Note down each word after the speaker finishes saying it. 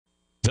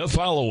The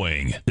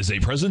following is a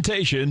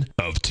presentation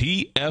of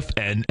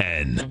TFNN.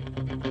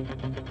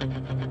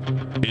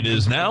 It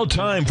is now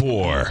time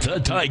for the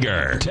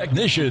Tiger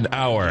Technician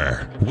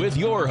Hour with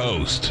your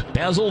host,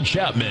 Basil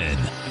Chapman.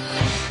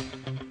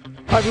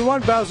 Hi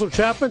everyone, Basil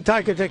Chapman,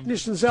 Tiger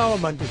Technicians Hour,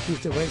 Monday,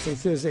 Tuesday, Wednesday,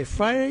 Thursday,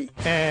 Friday,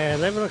 at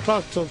 11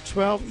 o'clock till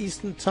 12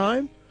 Eastern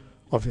Time.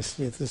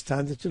 Obviously at this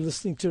time that you're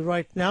listening to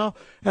right now.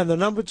 And the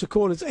number to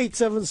call is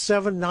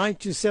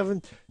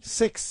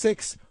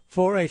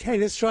 877-927-6648. Hey,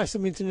 let's try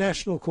some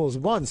international calls.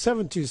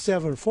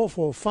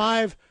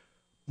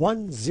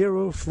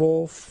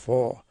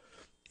 1-727-445-1044.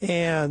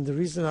 And the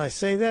reason I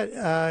say that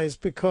is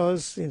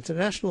because the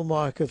international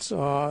markets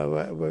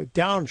were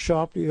down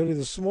sharply early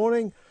this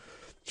morning,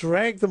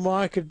 dragged the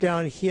market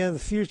down here in the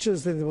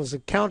futures. Then there was a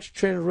counter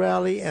trend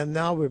rally, and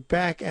now we're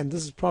back. And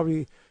this is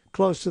probably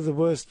close to the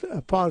worst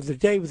part of the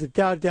day, with the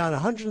Dow down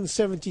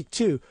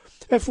 172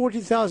 at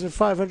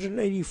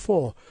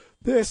 40,584.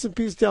 The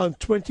S&P is down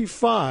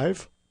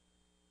 25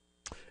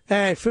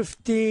 at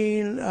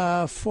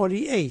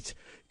 1548.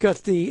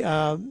 Got the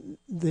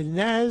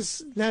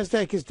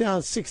Nasdaq is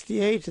down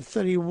 68 at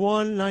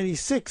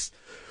 3196.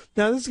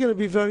 Now this is going to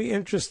be very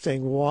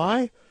interesting.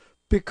 Why?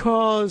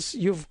 Because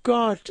you've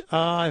got,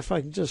 if I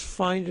can just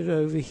find it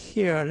over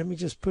here, let me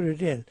just put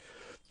it in.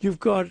 You've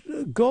got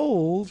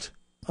gold.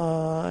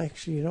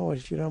 Actually, you know what,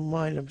 if you don't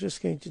mind, I'm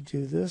just going to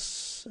do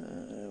this.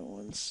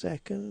 1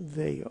 second.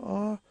 There you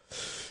are.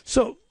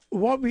 So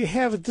what we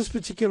have at this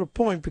particular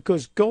point,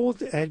 because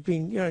gold had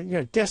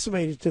been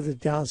decimated to the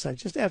downside,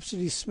 just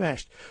absolutely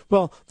smashed.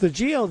 Well, the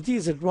GLD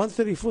is at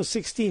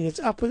 134.16.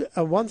 It's up at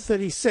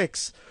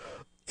 136.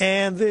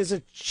 And there's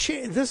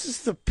this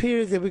is the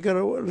period that we're going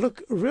to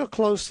look real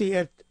closely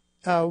at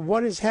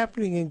what is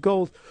happening in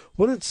gold.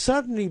 Will it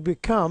suddenly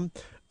become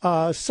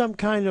some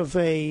kind of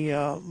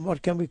a,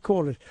 what can we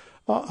call it,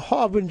 a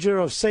harbinger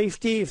of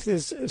safety, if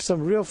there's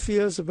some real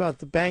fears about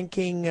the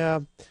banking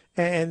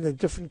and the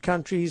different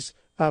countries'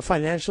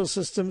 financial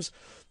systems?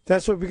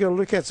 That's what we're going to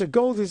look at. So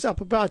gold is up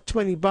about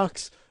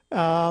 $20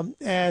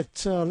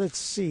 at, let's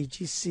see,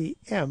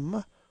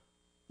 GCM.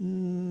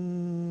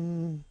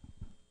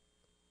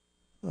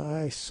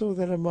 I saw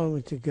that a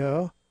moment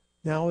ago.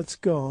 Now it's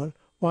gone.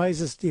 Why is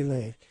this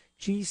delayed?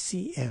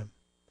 GCM.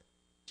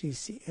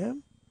 It's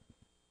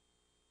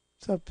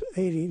up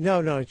 80.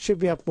 No, it should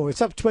be up more.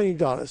 It's up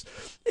 $20.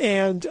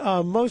 And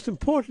most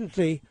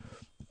importantly,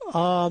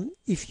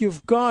 if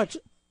you've got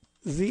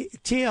the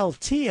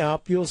TLT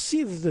up, you'll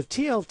see that the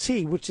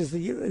TLT, which is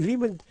the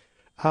Lehman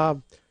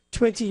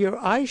 20-year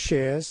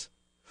iShares,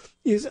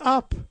 is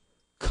up,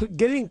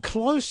 getting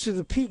close to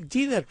the peak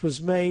D that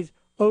was made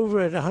over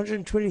at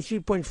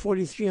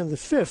 123.43 on the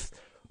 5th.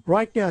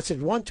 Right now it's at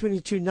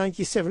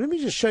 122.97. Let me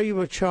just show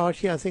you a chart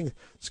here. I think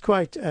it's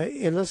quite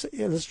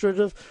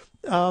illustrative.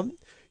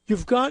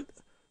 You've got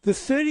the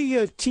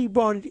 30-year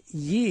T-bond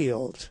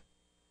yield.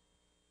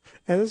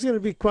 And this is going to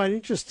be quite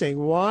interesting.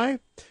 Why?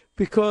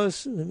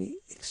 Because, let me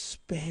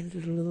expand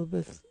it a little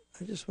bit.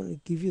 I just want to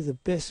give you the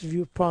best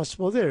view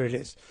possible. There it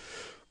is.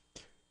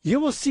 You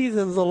will see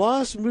that the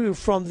last move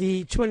from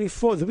the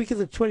 24th, the week of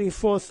the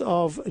 24th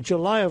of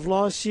July of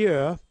last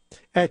year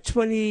at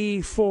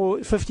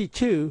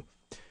 24.52,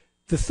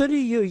 the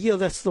 30-year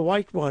yield, that's the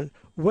white one,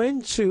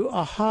 went to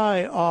a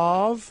high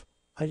of,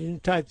 I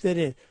didn't type that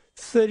in,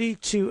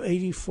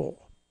 32.84.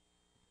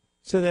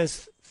 So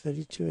that's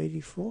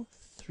 32.84,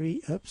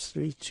 3 ups,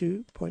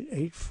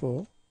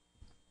 32.84.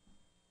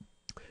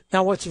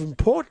 Now what's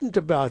important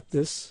about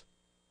this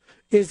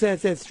is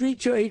that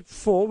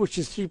 3284, which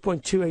is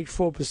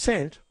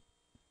 3.284%,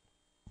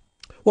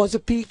 was a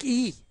peak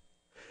E.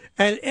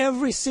 And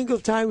every single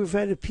time we've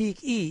had a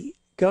peak E,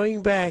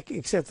 going back,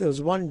 except there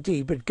was one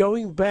D, but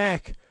going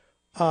back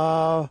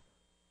from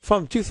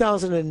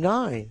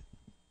 2009,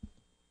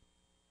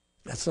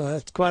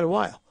 that's quite a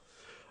while,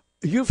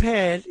 you've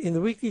had, in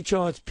the weekly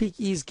charts, peak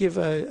E's give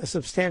a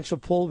substantial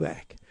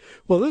pullback.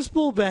 Well, this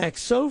pullback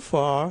so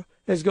far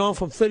has gone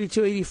from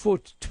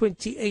 32.84 to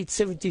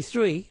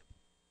 28.73,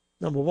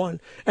 number one.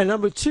 And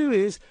number two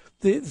is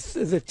the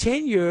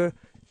 10-year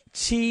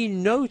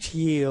T-note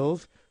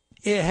yield.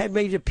 It had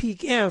made a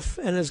peak F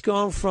and has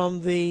gone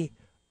from the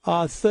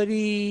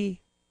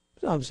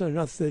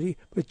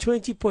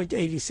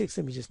 20.86.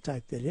 Let me just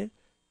type that in.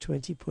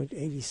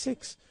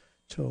 20.86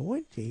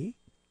 to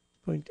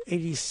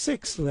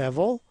 20.86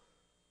 level,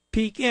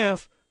 peak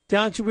F,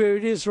 down to where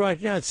it is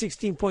right now at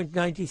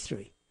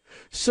 16.93.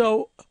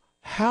 So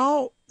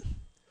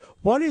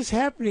what is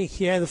happening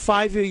here? The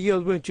 5-year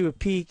yield went to a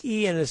peak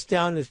E and it's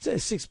down at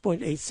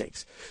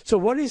 6.86. So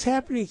what is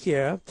happening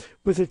here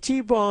with the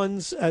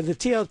T-bonds, the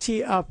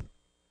TLT up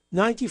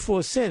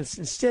 94 cents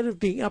instead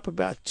of being up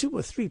about 2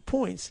 or 3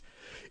 points,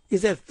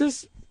 is that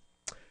this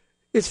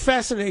is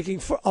fascinating.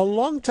 For a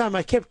long time,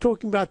 I kept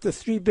talking about the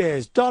three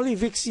bears, Dolly,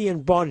 Vixie,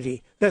 and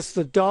Bondi. That's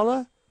the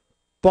dollar,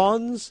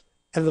 bonds,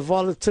 and the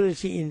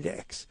volatility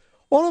index.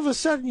 All of a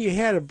sudden, you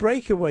had a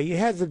breakaway. You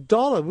had the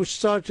dollar, which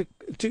started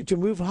to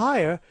move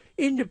higher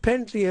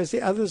independently as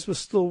the others were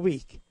still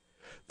weak.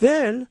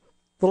 Then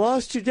the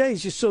last 2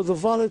 days, you saw the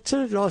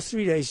volatility, last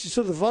 3 days, you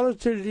saw the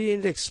volatility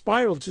index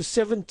spiral to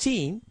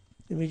 17.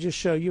 Let me just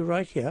show you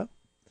right here.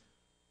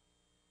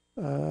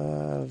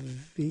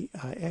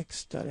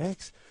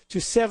 VIX.X to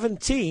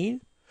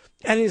 17,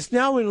 and is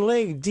now in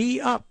leg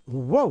D up.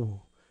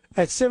 Whoa,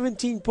 at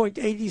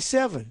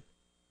 17.87.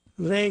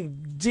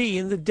 Leg D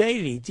in the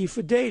daily, D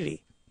for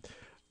daily.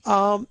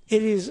 It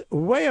is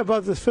way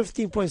above the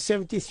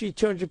 15.73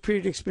 200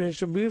 period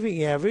exponential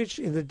moving average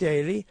in the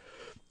daily.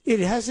 It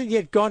hasn't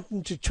yet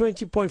gotten to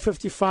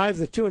 20.55,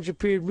 the 200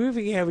 period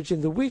moving average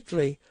in the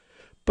weekly.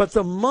 But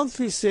the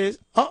monthly says,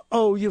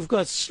 you've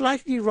got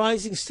slightly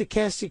rising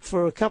stochastic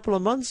for a couple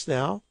of months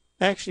now,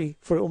 actually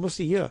for almost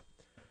a year.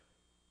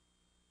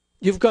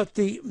 You've got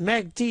the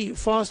MACD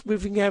fast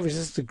moving average,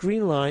 that's the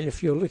green line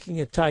if you're looking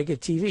at Tiger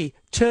TV,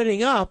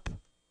 turning up.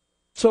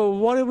 So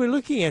what are we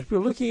looking at? We're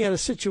looking at a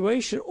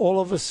situation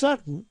all of a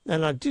sudden,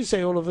 and I do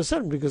say all of a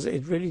sudden because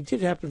it really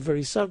did happen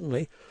very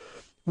suddenly,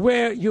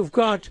 where you've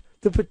got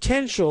the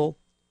potential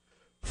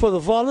for the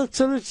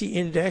volatility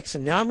index,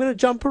 and now I'm going to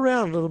jump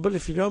around a little bit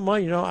if you don't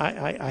mind. You know,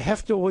 I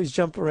have to always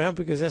jump around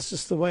because that's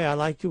just the way I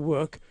like to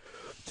work.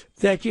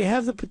 That you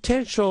have the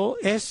potential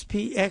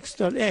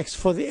SPX.X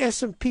for the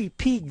S&P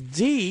peak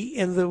D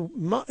in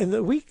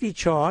the weekly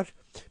chart,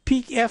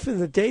 peak F in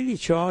the daily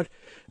chart,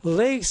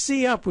 leg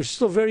C up, which is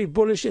still very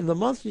bullish in the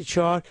monthly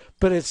chart,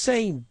 but it's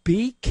saying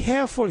be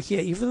careful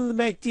here. Even though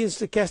the MACD and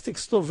stochastic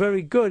is still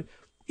very good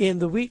in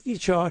the weekly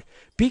chart,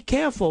 be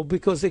careful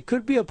because there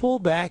could be a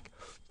pullback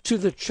to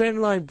the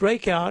trend line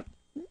breakout,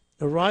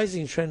 a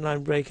rising trend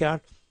line breakout,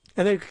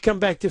 and then it could come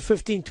back to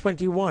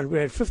 1521.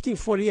 We're at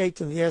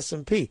 1548 in the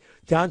S&P,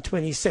 down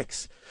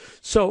 26.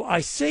 So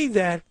I say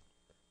that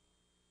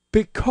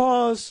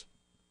because,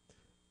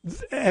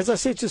 as I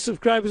said to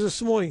subscribers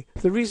this morning,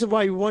 the reason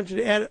why we wanted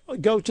to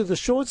go to the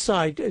short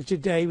side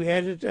today, we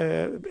added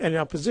in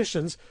our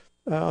positions,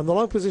 on the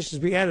long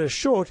positions we added a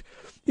short,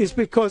 is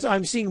because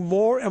I'm seeing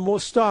more and more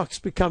stocks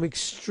become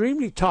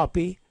extremely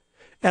toppy,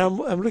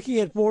 and I'm looking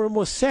at more and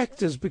more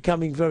sectors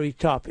becoming very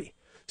toppy.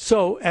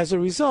 So as a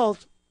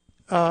result,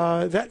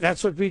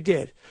 that's what we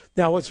did.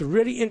 Now, what's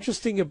really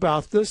interesting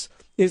about this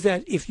is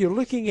that if you're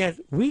looking at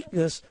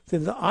weakness,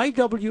 then the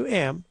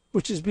IWM,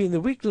 which has been the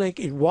weak link,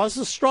 it was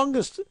the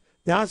strongest.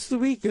 Now it's the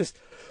weakest.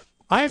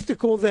 I have to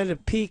call that a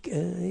peak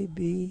A,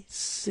 B,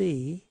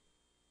 C,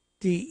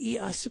 D, E.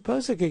 I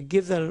suppose I could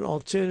give that an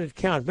alternate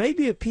count.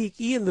 Maybe a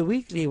peak E in the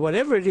weekly,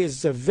 whatever it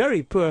is, a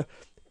very poor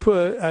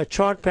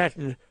chart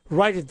pattern.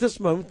 Right at this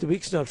moment, the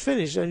week's not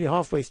finished, only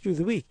halfway through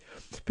the week,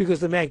 because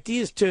the MACD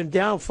is turned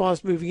down,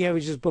 fast-moving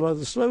average is below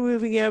the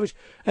slow-moving average,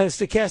 and the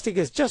stochastic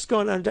has just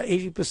gone under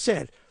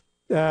 80%.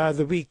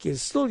 The week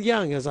is still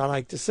young, as I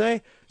like to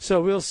say,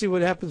 so we'll see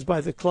what happens by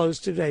the close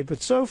today.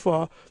 But so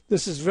far,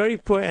 this is very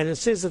poor, and it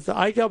says that the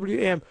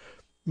IWM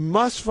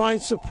must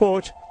find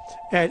support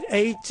at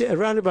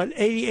around about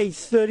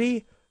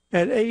 88.30,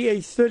 and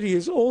 88.30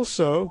 is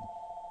also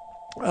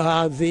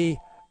the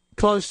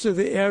close to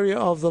the area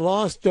of the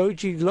last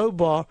doji low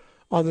bar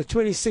on the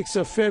 26th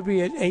of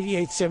February at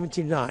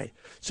 88.79.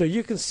 So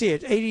you can see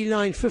it,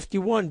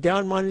 89.51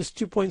 down minus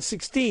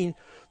 2.16.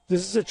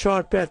 This is a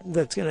chart pattern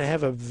that's going to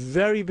have a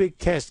very big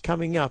test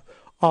coming up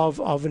of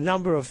a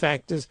number of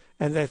factors,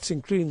 and that's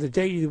including the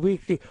daily, the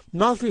weekly.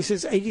 Monthly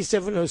says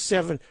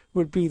 87.07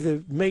 would be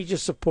the major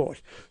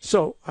support.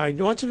 So I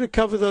wanted to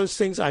cover those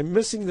things. I'm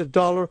missing the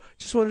dollar.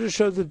 Just wanted to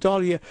show the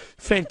dollar here.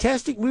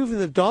 Fantastic move in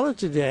the dollar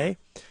today.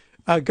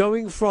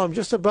 Going from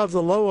just above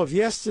the low of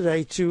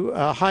yesterday to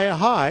a higher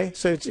high.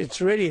 So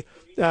it's really,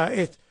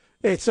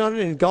 it's not an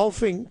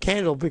engulfing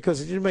candle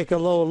because it didn't make a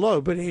lower low,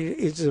 but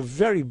it's a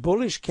very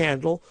bullish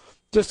candle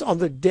just on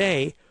the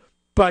day.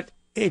 But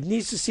it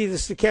needs to see the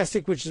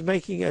stochastic, which is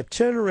making a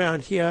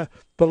turnaround here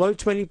below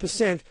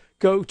 20%,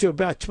 go to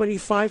about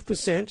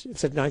 25%. It's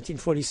at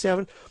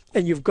 1947.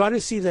 And you've got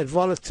to see that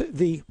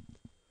the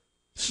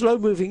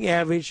slow-moving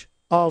average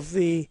of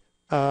the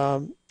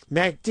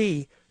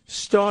MACD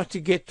start to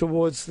get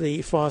towards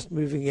the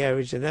fast-moving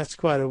average, and that's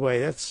quite a way.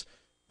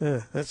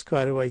 That's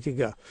quite a way to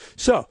go.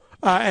 So,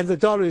 and the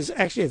dollar is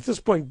actually at this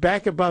point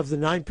back above the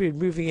 9-period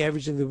moving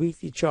average in the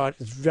weekly chart.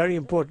 It's very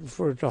important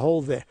for it to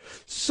hold there.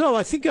 So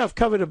I think I've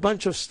covered a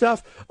bunch of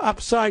stuff.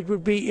 Upside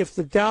would be if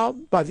the Dow,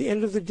 by the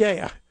end of the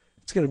day,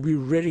 it's going to be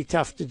really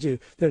tough to do.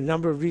 There are a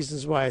number of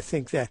reasons why I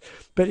think that.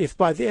 But if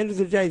by the end of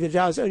the day the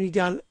Dow is only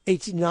down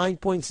 89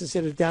 points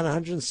instead of down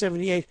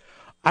 178,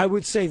 I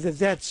would say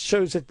that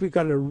shows that we've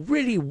got a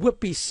really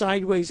whippy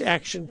sideways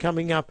action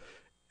coming up,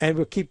 and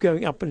we'll keep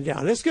going up and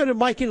down. Let's go to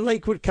Mike in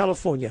Lakewood,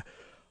 California.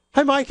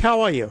 Hi, Mike. How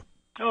are you?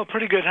 Oh,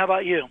 pretty good. How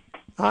about you?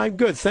 I'm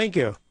good. Thank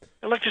you.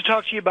 I'd like to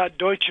talk to you about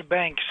Deutsche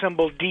Bank,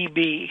 symbol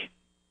DB.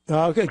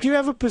 Okay. Do you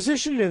have a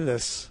position in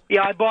this?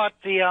 Yeah, I bought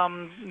the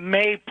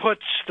May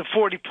puts, the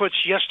 40 puts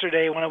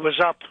yesterday when it was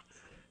up,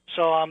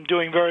 so I'm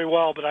doing very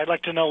well, but I'd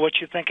like to know what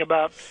you think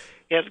about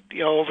it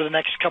over the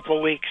next couple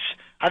of weeks.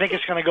 I think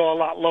it's going to go a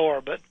lot lower,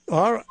 but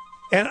all right.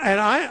 And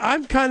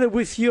I'm kind of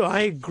with you.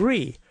 I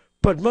agree.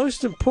 But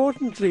most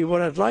importantly,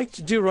 what I'd like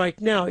to do right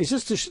now is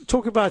just to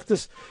talk about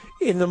this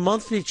in the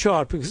monthly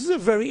chart, because this is a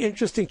very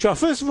interesting chart.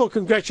 First of all,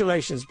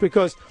 congratulations,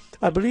 because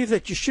I believe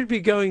that you should be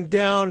going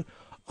down.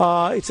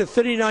 It's at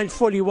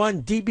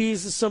 39.41. DB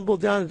is the symbol,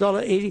 down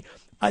 $1.80.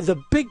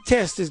 The big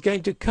test is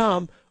going to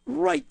come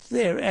right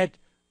there at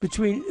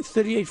between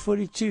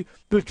 38.42,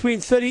 between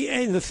 30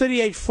 and the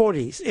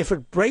 38.40s. If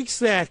it breaks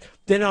that,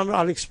 then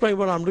I'll explain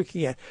what I'm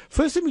looking at.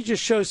 First, let me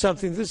just show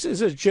something. This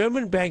is a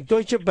German bank,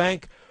 Deutsche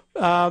Bank.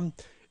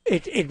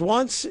 It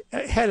once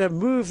had a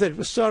move that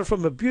was started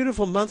from a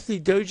beautiful monthly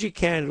doji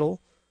candle.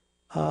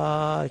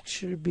 It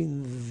should have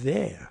been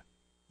there.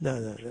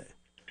 No.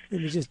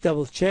 Let me just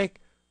double check.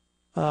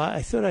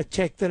 I thought I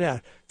checked that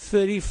out.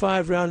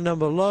 35 round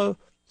number low,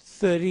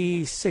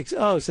 36.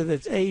 Oh, so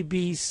that's A,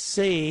 B,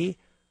 C,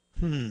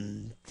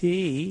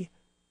 D.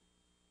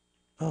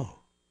 Oh,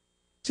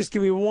 just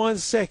give me 1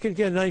 second.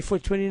 Get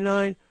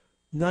 94.29,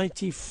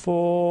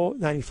 94,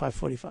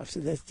 95.45. So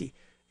that's D.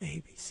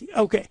 A, B, C.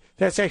 Okay,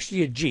 that's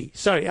actually a G.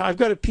 Sorry, I've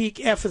got a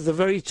peak F at the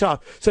very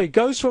top. So it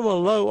goes from a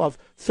low of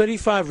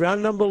 35,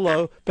 round number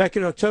low, back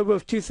in October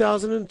of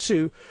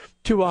 2002,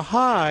 to a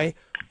high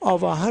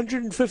of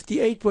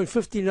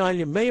 158.59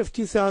 in May of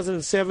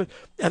 2007,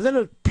 and then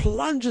it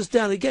plunges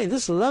down again.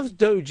 This loves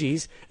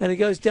dojis, and it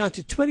goes down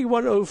to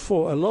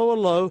 21.04, a lower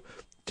low,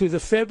 to the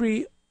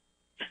February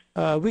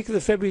week of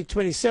the February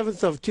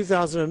 27th of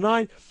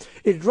 2009.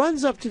 It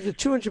runs up to the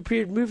 200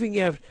 period moving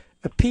average,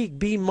 a peak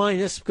B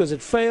minus, because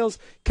it fails,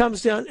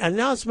 comes down, and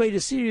now it's made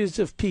a series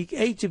of peak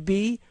A to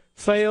B,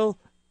 fail,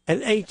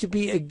 and A to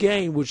B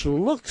again, which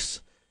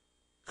looks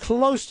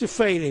close to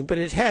failing, but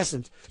it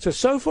hasn't.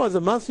 So far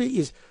the monthly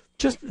is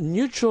just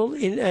neutral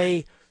in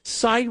a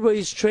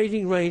sideways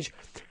trading range,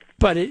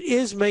 but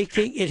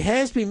it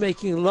has been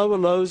making lower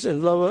lows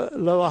and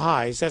lower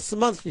highs. That's the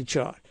monthly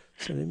chart.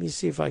 So let me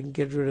see if I can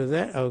get rid of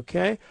that.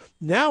 Okay.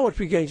 Now what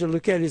we're going to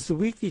look at is the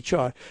weekly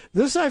chart.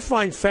 This I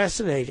find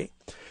fascinating.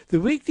 The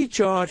weekly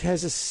chart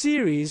has a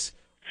series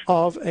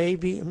of A,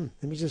 B.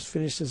 Let me just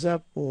finish this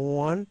up.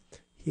 One.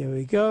 Here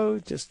we go.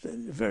 Just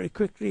very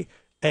quickly.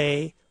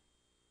 A,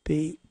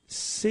 B,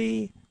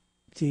 C,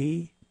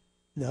 D.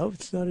 No,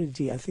 it's not a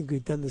D. I think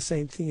we've done the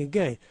same thing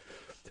again.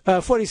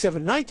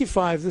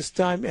 47.95 this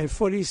time, and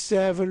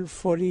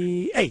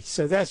 47.48.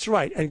 So that's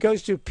right. And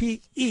goes to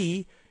peak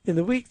E in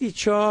the weekly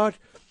chart,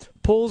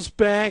 pulls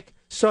back,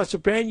 starts a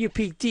brand new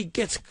peak D,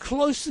 gets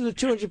close to the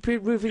 200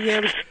 period moving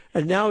average,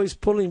 and now is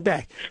pulling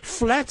back.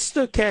 Flat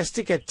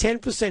stochastic at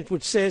 10%,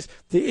 which says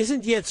there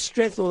isn't yet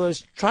strength, although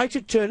it's tried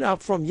to turn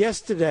up from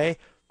yesterday,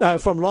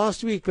 from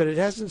last week, but it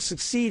hasn't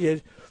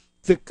succeeded.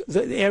 The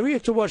area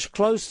to watch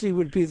closely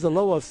would be the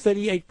low of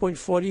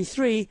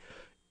 38.43,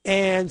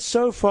 and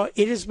so far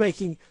it is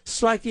making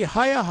slightly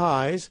higher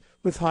highs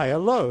with higher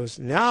lows.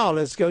 Now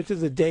let's go to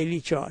the daily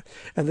chart,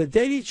 and the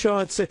daily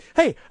chart says,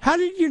 "Hey, how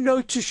did you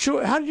know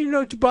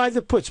to buy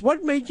the puts?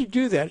 What made you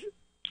do that?"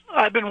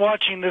 I've been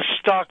watching this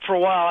stock for a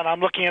while, and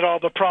I'm looking at all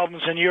the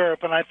problems in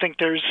Europe, and I think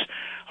there's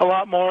a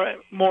lot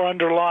more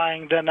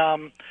underlying than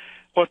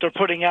what they're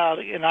putting out,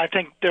 and I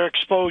think their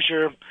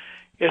exposure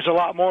is a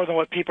lot more than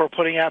what people are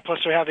putting out. Plus,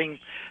 they're having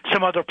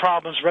some other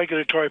problems,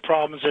 regulatory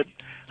problems, that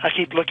I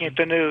keep looking at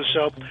the news.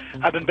 So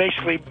I've been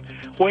basically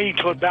waiting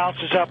till it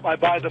bounces up. I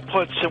buy the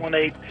puts, and when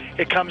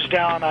it comes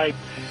down, I've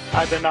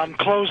been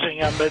closing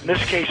them. But in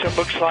this case, it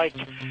looks like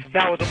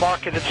now with the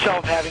market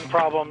itself having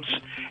problems,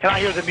 and I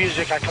hear the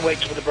music, I can wait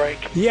for the break.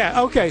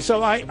 Yeah, okay.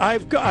 So I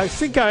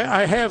think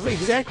I have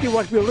exactly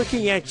what we're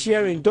looking at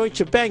here in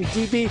Deutsche Bank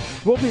DB.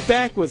 We'll be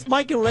back with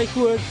Mike in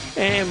Lakewood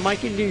and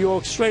Mike in New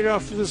York straight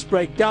after this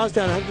break. Dow's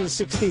down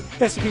 160,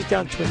 S&P's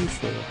down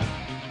 24.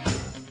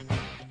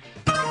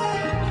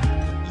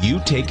 You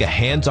take a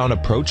hands-on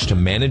approach to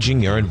managing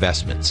your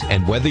investments.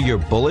 And whether you're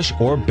bullish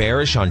or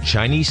bearish on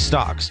Chinese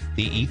stocks,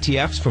 the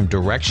ETFs from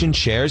Direction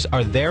Shares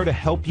are there to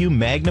help you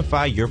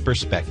magnify your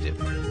perspective.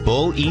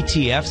 Bull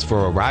ETFs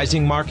for a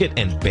rising market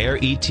and bear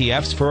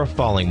ETFs for a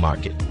falling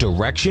market.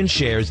 Direction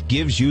Shares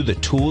gives you the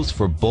tools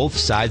for both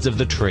sides of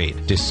the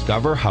trade.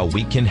 Discover how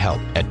we can help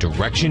at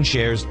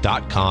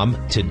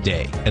DirectionShares.com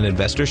today. An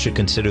investor should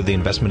consider the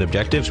investment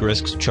objectives,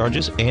 risks,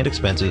 charges, and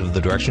expenses of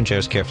the Direction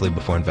Shares carefully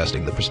before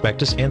investing. The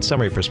prospectus and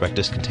summary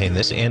prospectus contain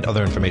this and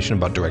other information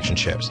about Direction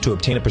Shares. To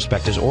obtain a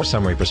prospectus or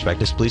summary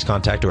prospectus, please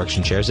contact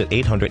Direction Shares at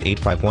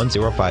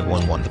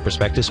 800-851-0511. The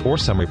prospectus or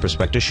summary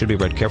prospectus should be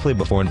read carefully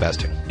before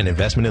investing. An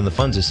investment in the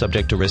funds is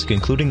subject to risk,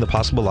 including the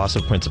possible loss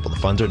of principal. The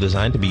funds are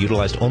designed to be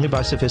utilized only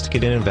by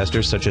sophisticated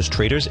investors such as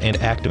traders and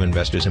active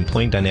investors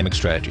employing dynamic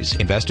strategies.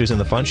 Investors in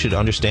the fund should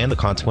understand the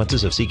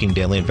consequences of seeking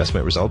daily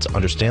investment results,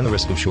 understand the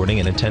risk of shorting,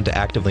 and intend to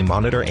actively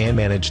monitor and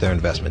manage their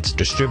investments.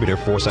 Distributor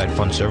Foresight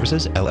Fund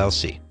Services,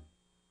 LLC.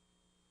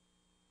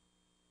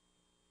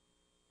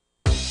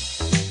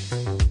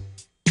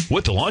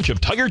 with the launch of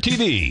Tiger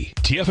TV.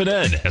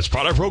 TFNN has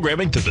brought our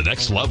programming to the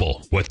next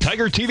level. With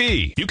Tiger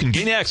TV, you can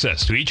gain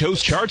access to each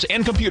host's charts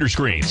and computer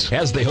screens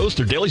as they host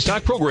their daily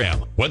stock program.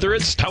 Whether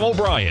it's Tom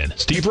O'Brien,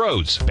 Steve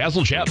Rhodes,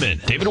 Basil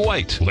Chapman, David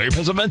White, Larry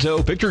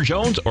Pesavento, Victor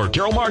Jones, or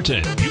Daryl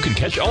Martin, you can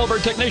catch all of our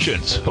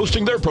technicians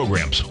hosting their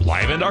programs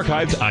live and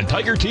archived on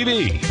Tiger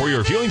TV for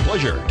your viewing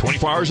pleasure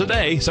 24 hours a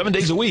day, 7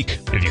 days a week.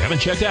 If you haven't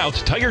checked out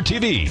Tiger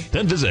TV,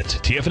 then visit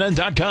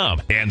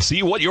TFNN.com and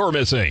see what you're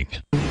missing.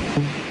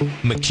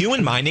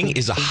 McEwen Mining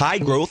is a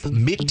high-growth,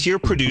 mid-tier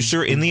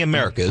producer in the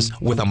Americas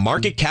with a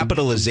market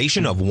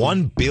capitalization of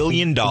 $1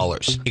 billion.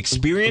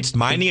 Experienced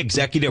mining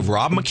executive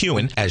Rob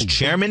McEwen, as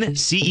chairman,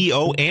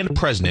 CEO, and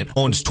president,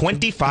 owns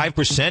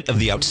 25% of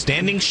the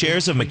outstanding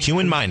shares of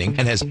McEwen Mining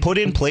and has put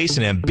in place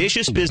an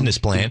ambitious business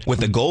plan with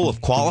the goal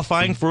of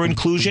qualifying for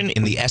inclusion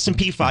in the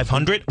S&P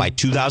 500 by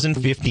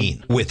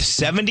 2015. With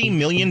 $70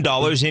 million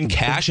in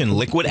cash and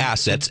liquid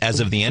assets as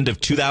of the end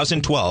of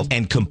 2012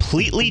 and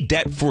completely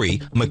debt-free,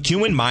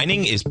 McEwen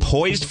Mining is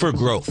poised for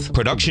growth.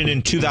 Production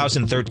in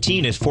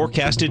 2013 is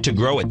forecasted to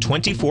grow at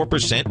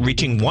 24%,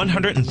 reaching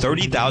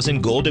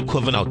 130,000 gold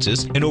equivalent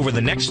ounces. And over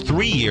the next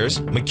 3 years,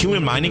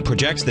 McEwen Mining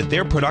projects that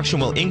their production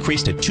will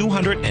increase to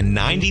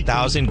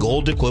 290,000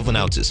 gold equivalent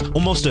ounces,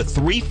 almost a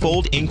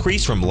threefold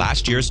increase from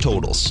last year's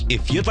totals.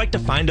 If you'd like to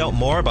find out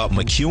more about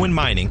McEwen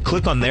Mining,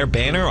 click on their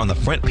banner on the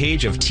front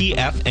page of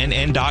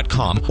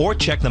TFNN.com or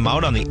check them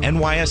out on the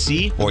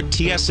NYSE or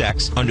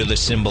TSX under the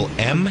symbol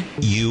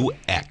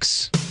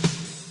MUX.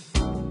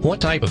 What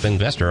type of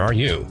investor are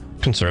you?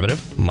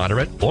 Conservative,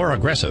 moderate, or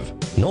aggressive?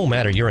 No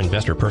matter your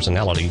investor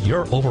personality,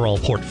 your overall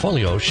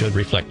portfolio should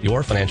reflect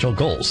your financial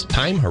goals,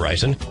 time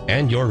horizon,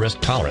 and your risk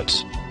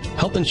tolerance.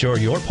 Help ensure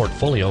your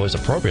portfolio is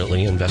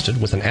appropriately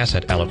invested with an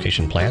asset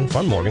allocation plan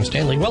from Morgan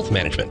Stanley Wealth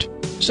Management.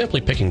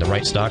 Simply picking the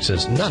right stocks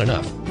is not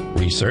enough.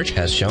 Research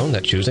has shown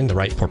that choosing the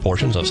right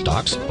proportions of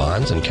stocks,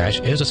 bonds, and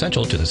cash is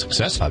essential to the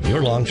success of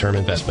your long-term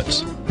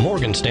investments.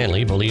 Morgan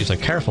Stanley believes a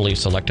carefully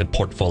selected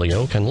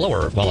portfolio can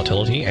lower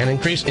volatility and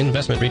increase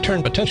investment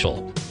return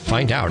potential.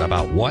 Find out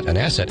about what an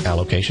asset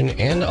allocation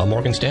and a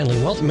Morgan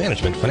Stanley Wealth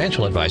Management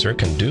financial advisor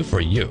can do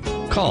for you.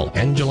 Call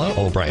Angela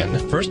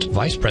O'Brien, First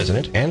Vice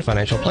President and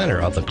Financial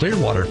Planner of the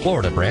Clearwater,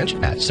 Florida branch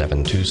at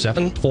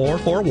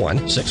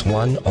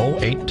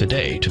 727-441-6108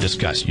 today to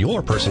discuss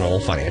your personal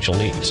financial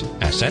needs.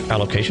 Asset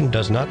allocation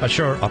does not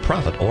assure a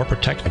profit or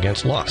protect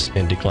against loss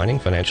in declining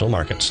financial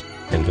markets.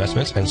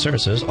 Investments and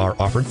services are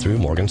offered through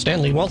Morgan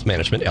Stanley Wealth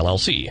Management,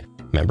 LLC.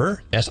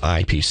 Member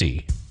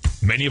SIPC.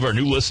 Many of our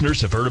new listeners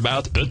have heard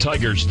about the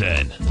Tiger's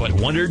Den, but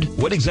wondered,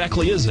 what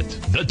exactly is it?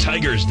 The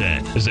Tiger's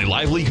Den is a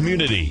lively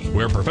community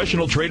where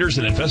professional traders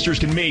and investors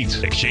can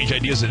meet, exchange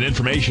ideas and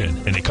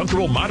information in a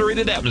comfortable,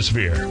 moderated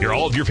atmosphere. Hear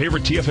all of your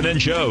favorite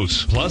TFNN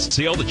shows, plus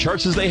see all the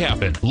charts as they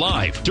happen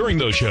live during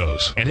those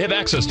shows, and have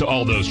access to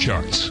all those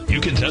charts.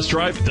 You can test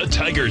drive the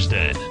Tiger's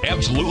Den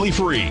absolutely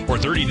free for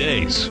 30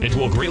 days. It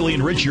will greatly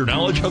enrich your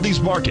knowledge of these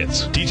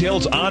markets.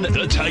 Details on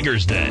the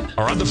Tiger's Den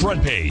are on the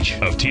front page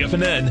of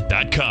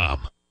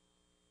TFNN.com.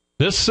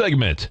 This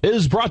segment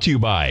is brought to you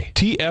by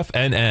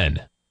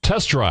TFNN.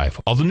 Test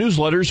drive all the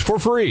newsletters for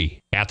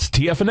free at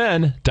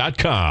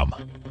TFNN.com.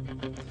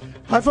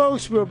 Hi,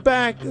 folks. We're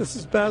back. This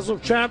is Basil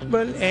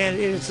Chapman, and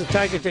it's the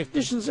Tiger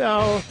Technicians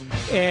Hour.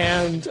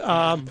 And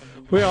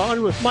we're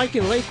on with Mike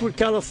in Lakewood,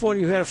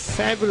 California, who had a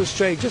fabulous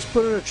trade. Just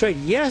put in a trade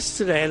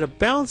yesterday and a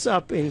bounce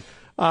up in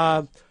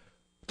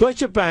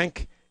Deutsche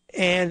Bank.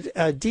 And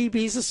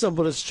DB's a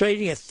symbol. It's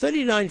trading at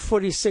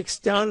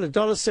 $39.46, down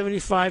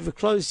 $1.75. It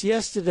closed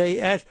yesterday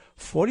at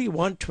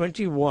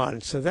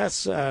 $41.21. So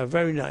that's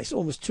very nice,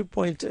 almost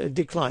 2-point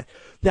decline.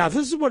 Now,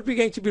 this is what we're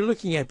going to be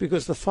looking at,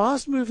 because the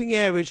fast-moving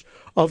average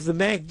of the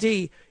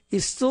MACD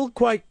is still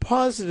quite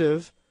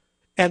positive,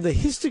 and the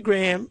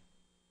histogram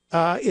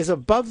is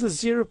above the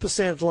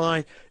 0%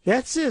 line.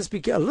 That says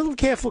be a little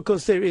careful,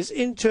 because there is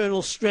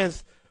internal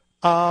strength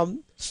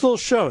still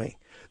showing.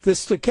 The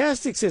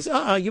stochastic says,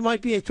 you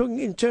might be talking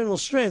internal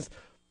strength,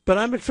 but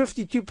I'm at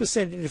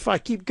 52%, and if I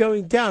keep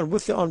going down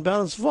with the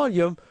unbalanced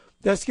volume,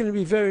 that's going to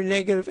be very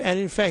negative, and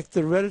in fact,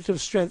 the relative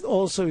strength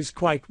also is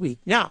quite weak.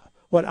 Now,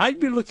 what I'd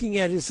be looking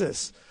at is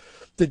this.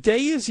 The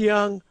day is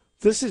young.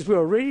 We're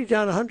already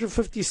down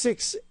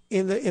 156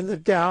 in the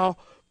Dow.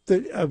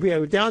 We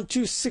are down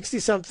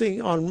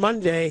 260-something on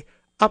Monday,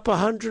 up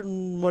 100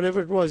 and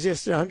whatever it was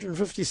yesterday,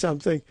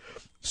 150-something.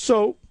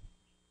 So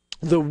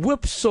the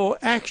whipsaw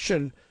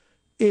action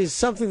is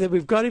something that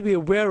we've got to be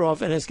aware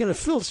of, and it's going to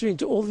filter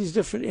into all these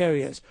different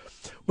areas.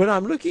 When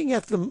I'm looking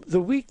at the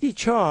weekly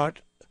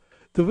chart,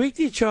 the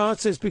weekly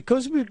chart says,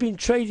 because we've been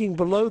trading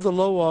below the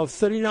low of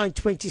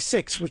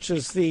 39.26, which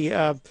was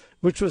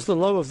the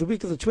low of the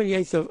week of the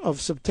 28th of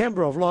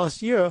September of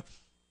last year,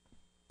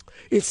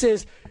 it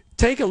says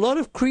take a lot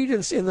of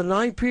credence in the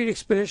 9-period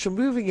exponential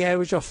moving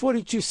average of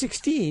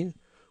 42.16,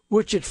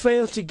 which it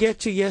failed to get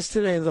to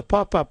yesterday in the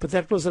pop-up, but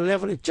that was a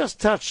level it just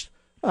touched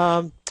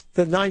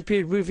the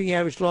 9-period moving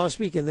average last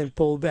week and then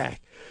pulled back.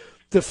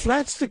 The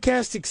flat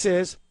stochastic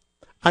says,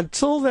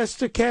 until that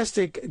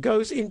stochastic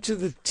goes into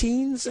the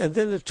teens and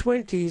then the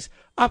 20s,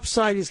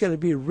 upside is going to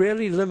be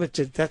really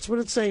limited. That's what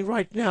it's saying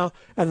right now.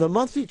 And the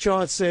monthly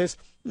chart says,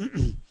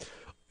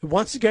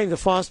 once again, the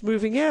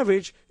fast-moving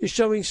average is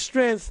showing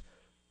strength.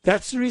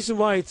 That's the reason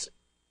why it's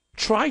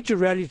tried to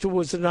rally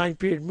towards the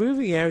 9-period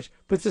moving average,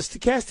 but the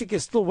stochastic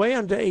is still way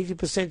under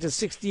 80% at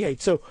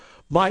 68. So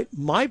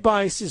my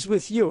bias is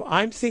with you.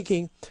 I'm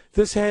thinking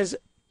this has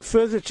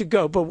further to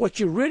go. But what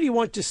you really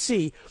want to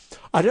see,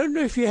 I don't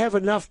know if you have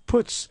enough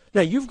puts.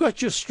 Now, you've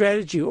got your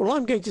strategy. All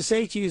I'm going to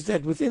say to you is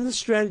that within the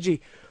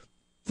strategy,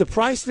 the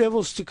price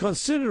levels to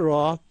consider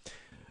are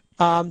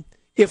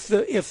if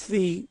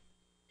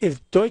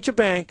Deutsche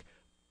Bank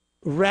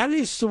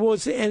rallies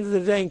towards the end of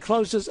the day and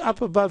closes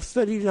up above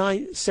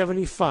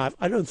 39.75.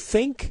 I don't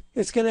think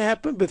it's going to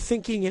happen, but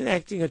thinking and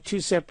acting are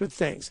two separate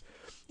things.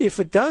 If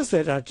it does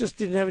that, I just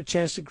didn't have a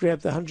chance to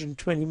grab the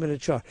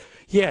 120-minute chart.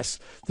 Yes,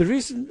 the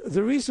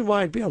reason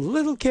why I'd be a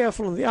little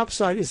careful on the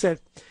upside is that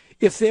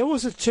if there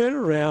was a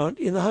turnaround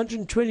in the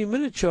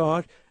 120-minute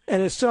chart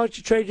and it started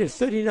to trade at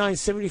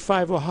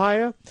 39.75 or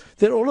higher,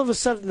 then all of a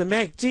sudden the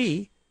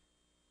MACD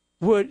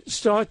would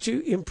start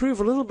to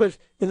improve a little bit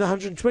in the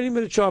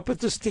 120-minute chart, but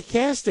the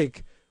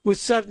stochastic would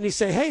suddenly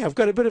say, hey, I've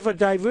got a bit of a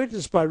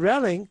divergence by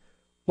rallying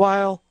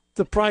while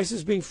the price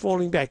has been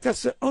falling back.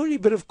 That's the only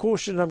bit of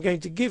caution I'm going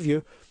to give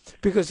you,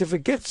 because if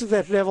it gets to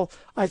that level,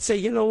 I'd say,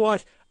 you know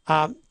what,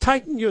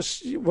 tighten your,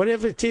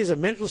 whatever it is, a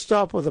mental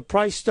stop or the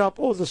price stop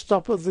or the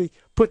stop of the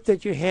put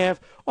that you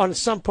have on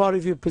some part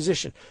of your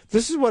position.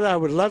 This is what I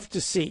would love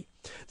to see,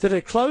 that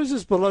it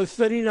closes below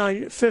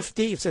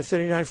 39.50, it's at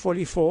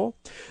 39.44,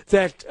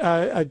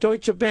 that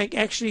Deutsche Bank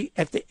actually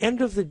at the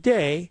end of the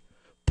day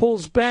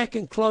pulls back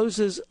and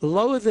closes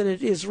lower than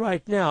it is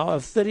right now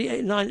of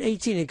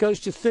 39.18. It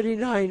goes to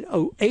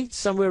 39.08,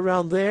 somewhere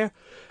around there,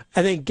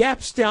 and then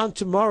gaps down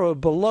tomorrow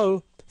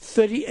below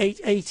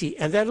 38.80.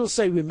 And that'll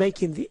say we're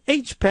making the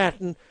H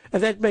pattern,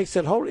 and that makes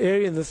that whole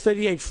area in the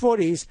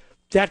 38.40s.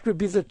 That would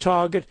be the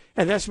target,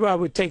 and that's where I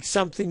would take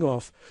something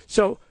off.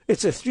 So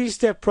it's a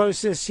three-step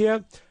process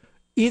here.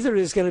 Either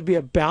is going to be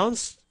a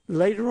bounce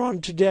later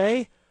on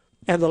today,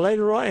 and the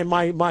later on, and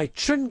my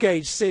trend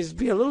gauge says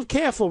be a little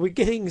careful. We're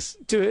getting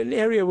to an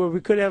area where we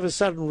could have a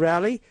sudden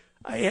rally.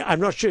 I'm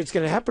not sure it's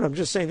going to happen. I'm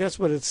just saying that's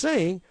what it's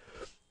saying.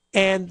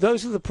 And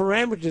those are the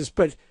parameters.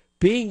 But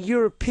being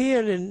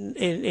European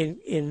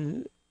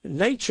in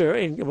nature,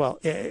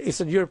 it's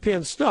a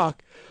European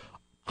stock,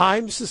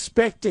 I'm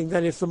suspecting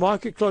that if the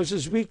market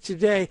closes weak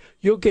today,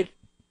 you'll get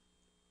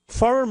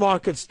foreign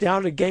markets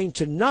down again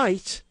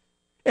tonight,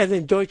 and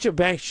then Deutsche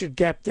Bank should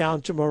gap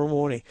down tomorrow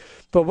morning.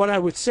 But what I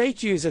would say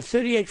to you is at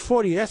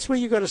 38.40, that's where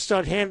you've got to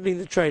start handling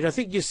the trade. I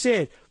think you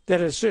said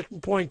that at a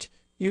certain point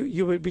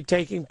you would be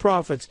taking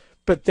profits,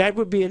 but that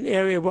would be an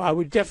area where I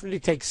would definitely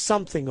take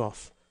something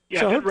off.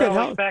 Yeah, so if it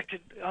rallies back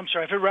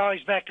if it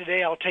rallies back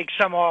today, I'll take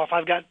some off.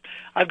 I've got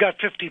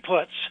 50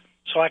 puts,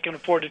 so I can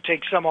afford to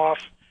take some off.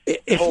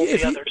 Hold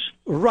the others.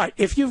 Right.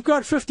 If you've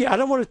got 50, I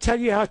don't want to tell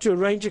you how to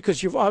arrange it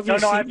because you've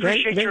obviously I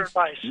appreciate your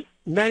advice.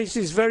 Managed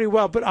this very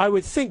well, but I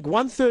would think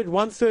 1/3,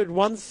 1/3,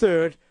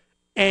 1/3,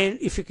 and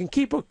if you can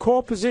keep a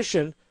core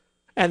position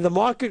and the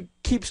market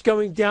keeps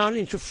going down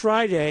into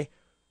Friday,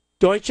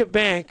 Deutsche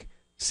Bank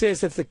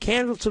says that the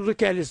candle to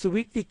look at is the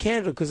weekly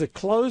candle because it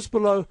closed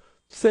below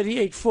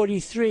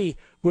 38.43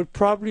 would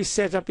probably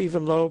set up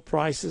even lower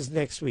prices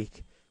next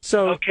week.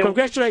 So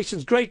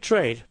Congratulations. Great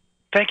trade.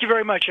 Thank you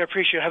very much. I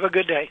appreciate it. Have a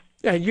good day.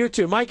 And you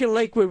too. Mike in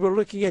Lakewood, we're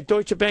looking at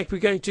Deutsche Bank. We're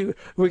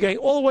going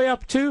all the way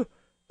up to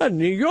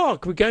New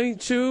York. We're going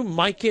to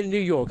Mike in New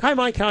York. Hi,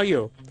 Mike. How are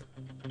you?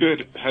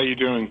 Good. How you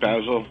doing,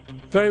 Basil?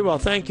 Very well.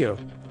 Thank you.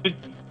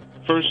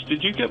 First,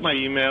 did you get my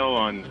email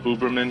on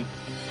Huberman?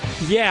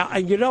 Yeah,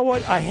 and you know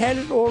what? I had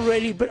it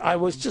already, but I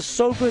was just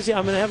so busy.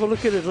 I'm going to have a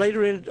look at it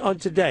later on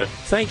today.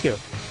 Thank you.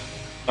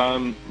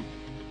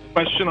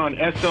 Question on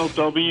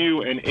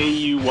SLW and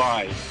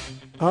AUY.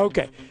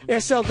 Okay.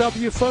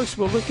 SLW, folks,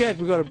 we'll look at.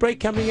 We've got a break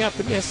coming up,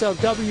 and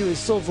SLW is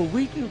silver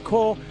wheat and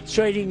coal,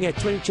 trading at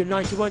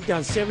 $22.91,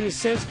 down 70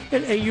 cents,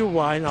 and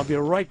AUY, and I'll be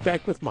right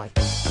back with Mike.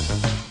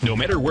 No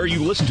matter where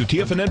you listen to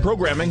TFNN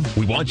programming,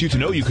 we want you to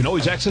know you can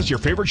always access your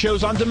favorite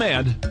shows on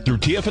demand through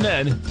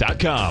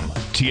TFNN.com.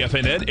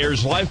 TFNN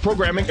airs live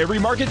programming every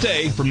market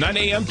day from 9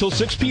 a.m. till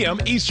 6 p.m.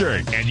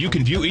 Eastern, and you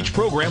can view each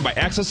program by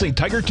accessing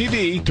Tiger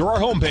TV through our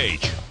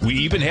homepage. We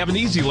even have an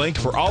easy link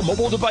for all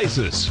mobile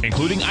devices,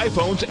 including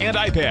iPhones and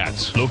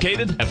iPads,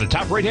 located at the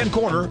top right-hand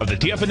corner of the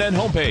TFNN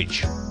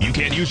homepage. You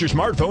can't use your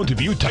smartphone to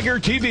view Tiger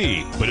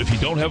TV, but if you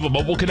don't have a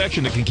mobile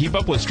connection that can keep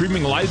up with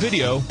streaming live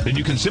video, then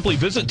you can simply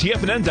visit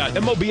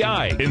TFNN.mobi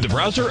in the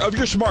browser of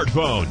your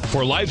smartphone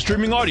for live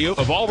streaming audio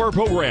of all of our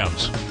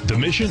programs. The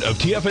mission of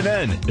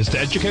TFNN is to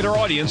educate our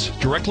audience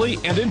directly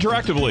and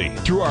interactively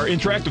through our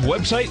interactive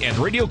website and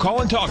radio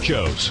call and talk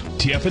shows.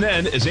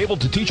 TFNN is able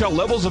to teach all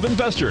levels of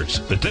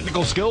investors the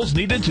technical skills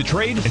needed to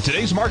trade in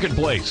today's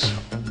marketplace.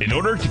 In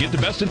order to get the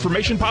best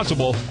information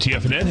possible,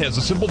 TFNN has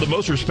assembled the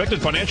most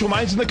respected financial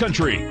minds in the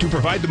country to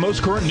provide the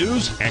most current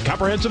news and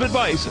comprehensive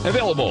advice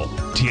available.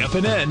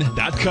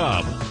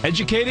 TFNN.com.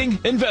 Educating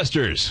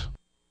investors.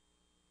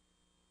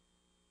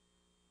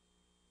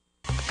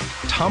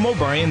 Tom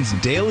O'Brien's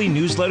daily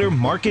newsletter,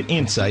 Market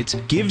Insights,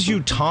 gives you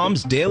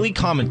Tom's daily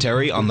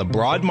commentary on the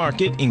broad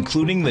market,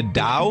 including the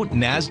Dow,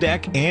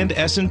 NASDAQ, and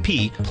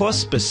S&P, plus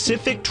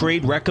specific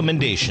trade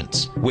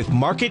recommendations. With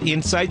Market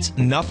Insights,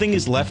 nothing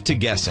is left to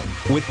guessing.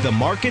 With the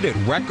market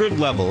at record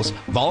levels,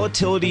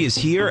 volatility is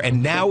here,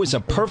 and now is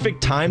a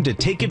perfect time to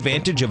take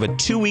advantage of a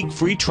 2-week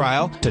free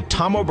trial to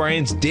Tom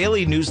O'Brien's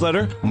daily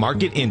newsletter,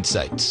 Market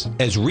Insights.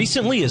 As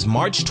recently as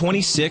March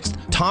 26th,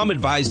 Tom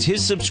advised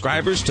his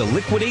subscribers to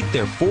liquidate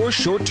their 4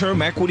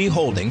 short-term equity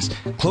holdings,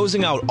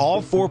 closing out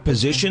all 4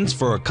 positions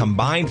for a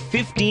combined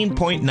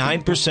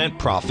 15.9%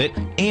 profit.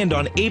 And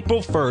on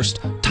April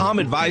 1st, Tom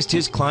advised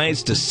his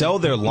clients to sell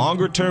their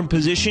longer-term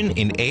position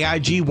in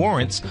AIG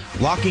warrants,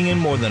 locking in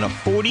more than a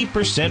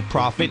 40%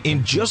 profit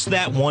in just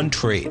that one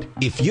trade.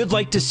 If you'd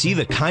like to see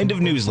the kind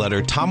of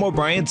newsletter Tom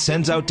O'Brien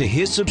sends out to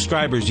his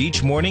subscribers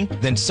each morning,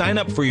 then sign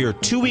up for your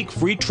 2-week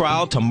free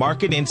trial to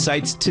Market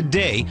Insights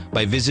today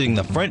by visiting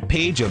the front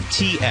page of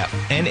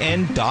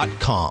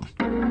TFNN.com.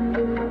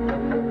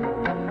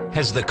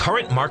 Has the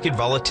current market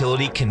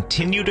volatility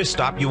continued to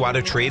stop you out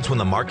of trades when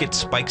the market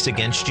spikes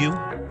against you?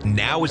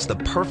 Now is the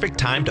perfect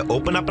time to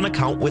open up an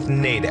account with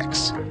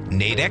Nadex.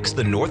 Nadex,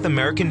 the North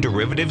American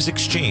Derivatives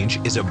Exchange,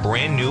 is a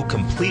brand new,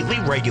 completely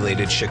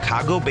regulated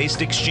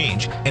Chicago-based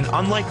exchange, and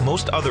unlike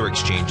most other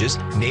exchanges,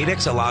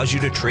 Nadex allows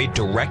you to trade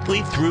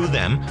directly through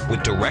them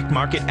with direct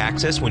market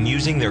access when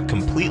using their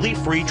completely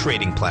free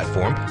trading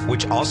platform,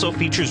 which also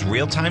features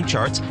real-time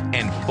charts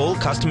and full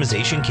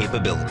customization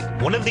capability.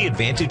 One of the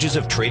advantages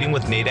of trading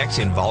with Nadex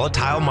in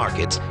volatile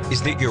markets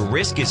is that your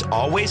risk is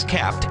always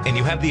capped, and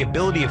you have the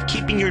ability of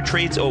keeping your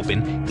trades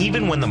open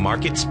even when the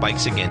market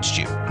spikes against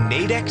you.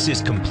 Nadex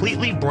is completely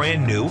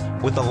brand new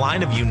with a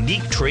line of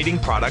unique trading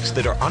products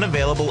that are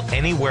unavailable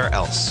anywhere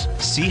else.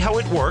 See how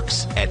it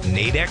works at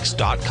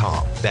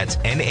nadex.com. That's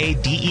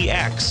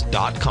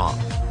NADEX.com.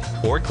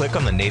 Or click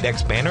on the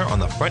Nadex banner on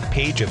the front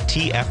page of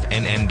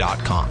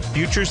TFNN.com.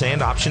 Futures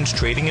and options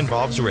trading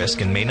involves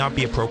risk and may not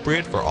be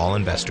appropriate for all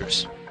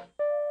investors.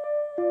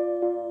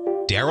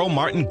 Daryl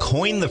Martin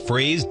coined the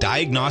phrase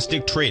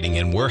diagnostic trading,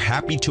 and we're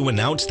happy to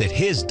announce that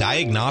his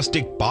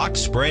diagnostic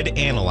box spread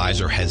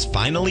analyzer has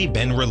finally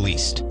been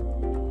released.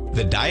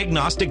 The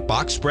Diagnostic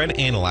Box Spread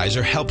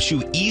Analyzer helps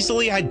you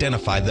easily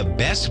identify the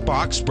best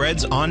box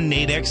spreads on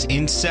Nadex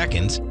in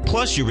seconds,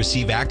 plus you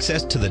receive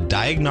access to the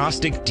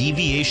diagnostic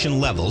deviation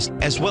levels,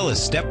 as well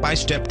as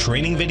step-by-step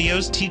training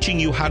videos teaching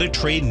you how to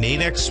trade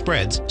Nadex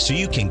spreads so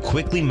you can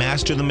quickly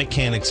master the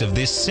mechanics of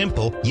this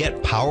simple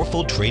yet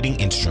powerful trading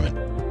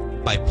instrument.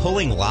 By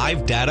pulling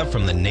live data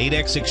from the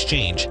Nadex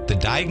exchange, the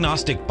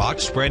Diagnostic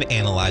Box Spread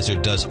Analyzer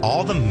does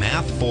all the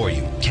math for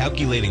you,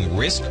 calculating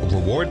risk,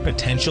 reward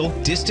potential,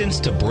 distance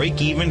to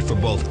break even for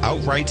both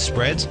outright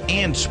spreads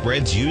and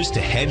spreads used to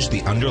hedge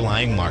the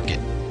underlying market.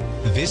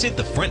 Visit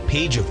the front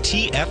page of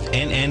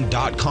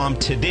TFNN.com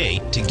today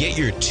to get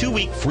your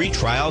 2-week free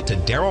trial to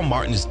Daryl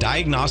Martin's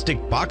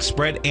Diagnostic Box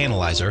Spread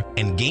Analyzer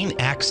and gain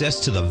access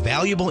to the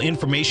valuable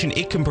information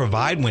it can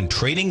provide when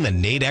trading the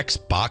Nadex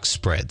box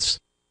spreads.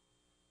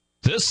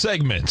 This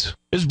segment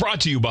is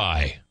brought to you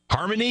by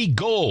Harmony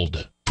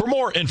Gold. For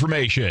more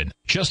information,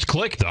 just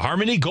click the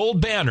Harmony Gold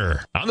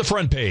banner on the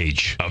front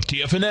page of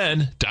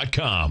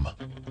TFNN.com.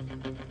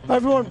 Hi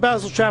everyone,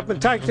 Basil Chapman,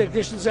 Tiger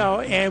Technicians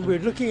Hour, and we're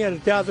looking at a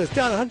Dow that's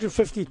down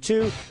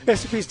 152,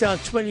 S&P's down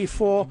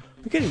 24.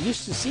 We're getting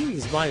used to seeing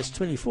these minus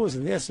 24s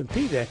in the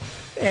S&P there.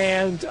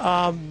 And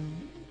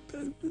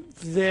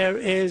there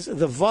is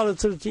the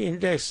volatility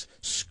index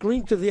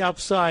screamed to the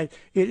upside.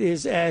 It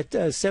is at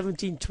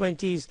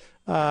 1720s.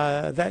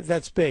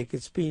 That's big.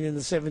 It's been in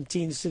the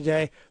 17s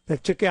today.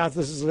 That took out,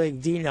 this is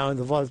leg D now in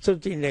the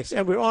volatility index.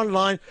 And we're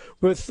online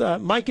with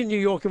Mike in New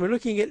York, and we're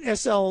looking at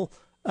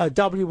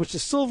SLW, which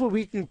is silver,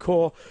 wheat, and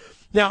core.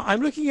 Now,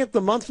 I'm looking at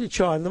the monthly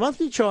chart, and the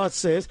monthly chart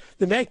says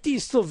the MACD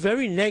is still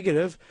very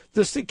negative.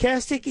 The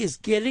stochastic is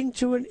getting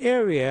to an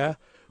area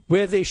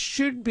where there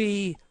should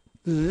be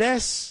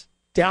less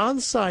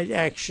downside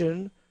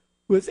action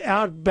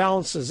without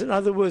bounces. In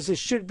other words, there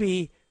should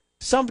be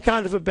some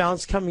kind of a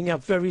bounce coming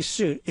up very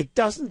soon. It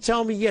doesn't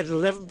tell me yet,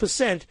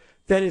 11%,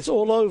 that it's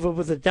all over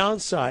with the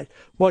downside.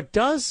 What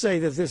does say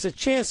that there's a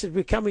chance that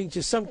we're coming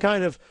to some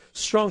kind of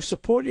strong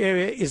support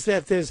area is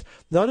that there's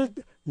not a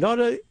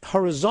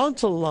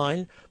horizontal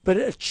line, but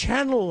a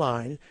channel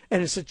line,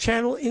 and it's a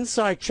channel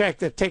inside track,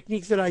 the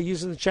technique that I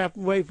use in the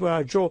ChapmanWave, where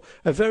I draw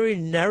a very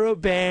narrow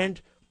band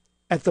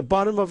at the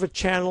bottom of a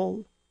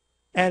channel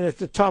and at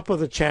the top of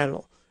the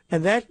channel.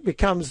 And that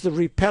becomes the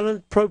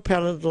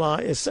repellent-propellant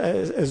line,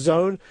 a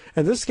zone.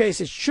 In this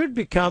case, it should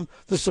become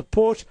the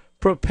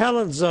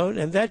support-propellant zone,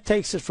 and that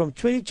takes it from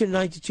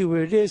 2292,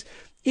 where it is,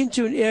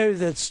 into an area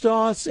that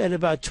starts at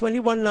about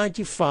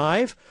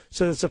 2195,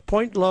 so it's a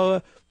point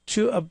lower,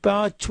 to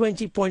about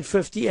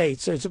 20.58.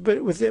 So it's a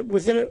bit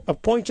within a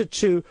point or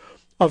two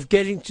of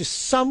getting to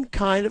some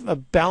kind of a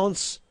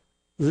bounce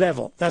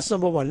level. That's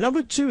number one.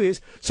 Number two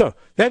is, so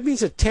that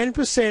means a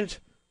 10%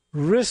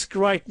 risk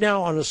right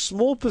now on a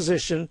small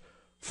position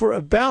for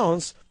a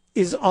bounce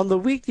is on the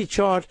weekly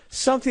chart,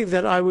 something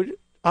that I'm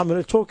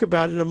going to talk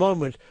about in a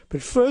moment.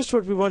 But first,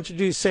 what we want to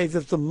do is say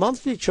that the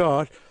monthly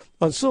chart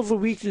on Silver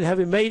Weekly,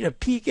 having made a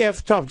peak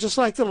F top, just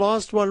like the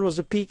last one was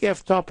a peak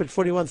F top at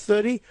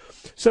 41.30,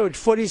 so at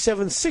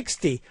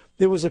 47.60,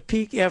 there was a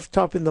peak F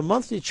top in the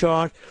monthly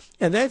chart,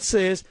 and that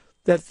says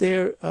that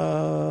there,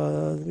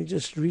 let me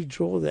just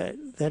redraw that.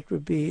 That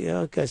would be,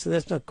 okay, so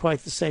that's not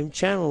quite the same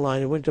channel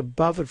line. It went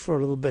above it for a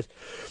little bit.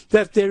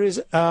 That there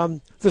is,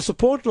 the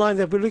support line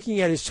that we're looking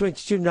at is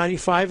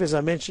 22.95, as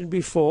I mentioned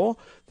before.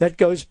 That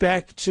goes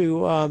back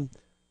to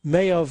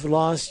May of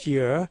last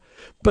year.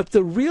 But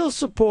the real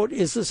support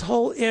is this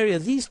whole area,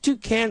 these two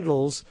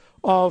candles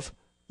of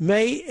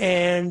May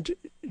and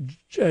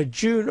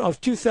June of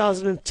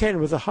 2010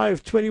 with a high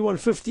of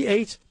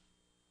 21.58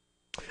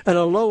 and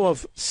a low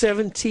of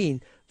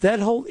 17. That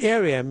whole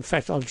area, in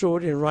fact, I'll draw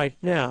it in right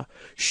now,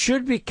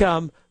 should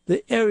become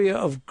the area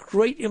of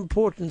great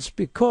importance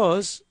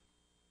because,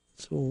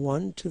 so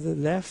one to the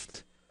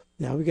left.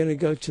 Now we're going to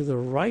go to the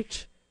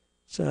right.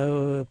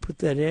 So put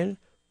that in,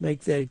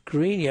 make that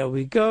green. Here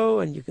we go.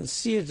 And you can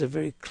see it's a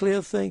very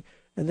clear thing.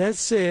 And that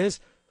says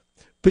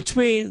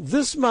between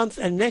this month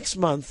and next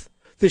month,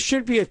 there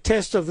should be a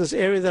test of this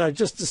area that I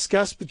just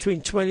discussed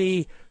between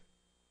 22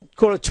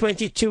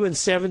 and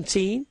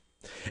 17.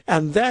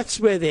 And that's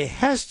where there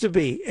has to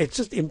be. It's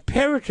just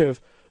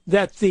imperative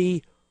that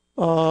the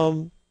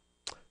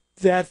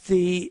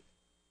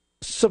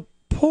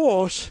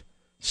support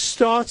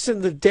starts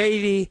in the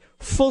daily,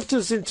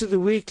 filters into the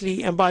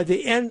weekly, and by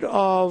the end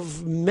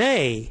of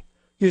May,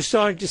 you're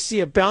starting to see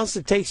a bounce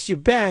that takes you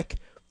back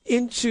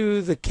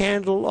into the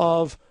candle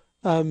of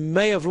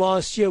May of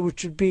last year,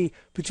 which would be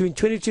between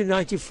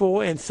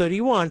 22.94 and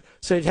 31.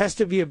 So it has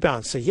to be a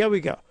bounce. So here we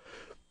go.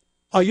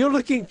 Are you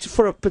looking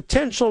for a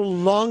potential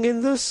long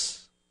in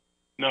this?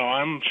 No,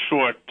 I'm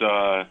short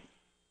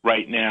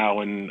right now,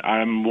 and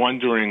I'm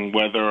wondering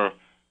whether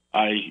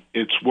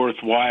it's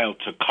worthwhile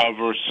to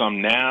cover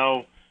some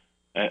now.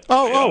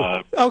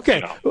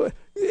 Okay. You know.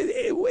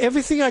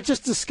 Everything I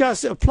just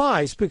discussed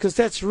applies because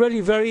that's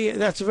really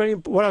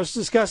what I was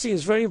discussing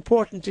is very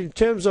important in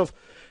terms of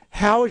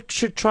how it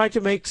should try to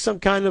make some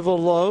kind of a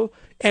low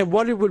and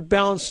what it would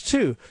bounce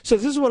to. So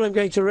this is what I'm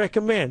going to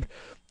recommend.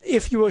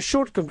 If you were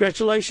short,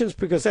 congratulations,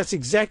 because that's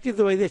exactly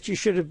the way that you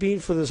should have been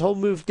for this whole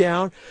move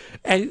down.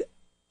 And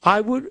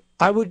I would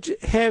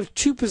have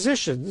two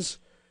positions,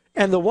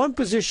 and the one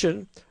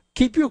position,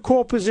 keep your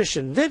core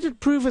position. Let it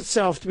prove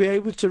itself to be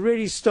able to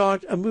really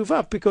start a move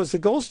up because the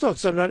gold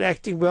stocks are not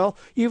acting well,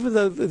 even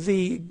though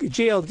the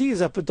GLD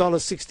is up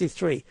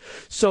 $1.63.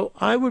 So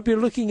I would be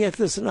looking at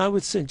this, and I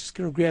would say, I'm just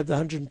going to grab the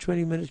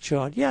 120-minute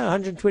chart. Yeah,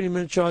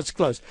 120-minute chart's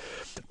close.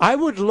 I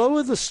would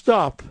lower the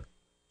stop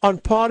on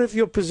part of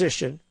your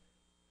position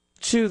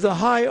to the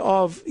high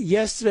of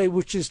yesterday,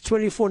 which is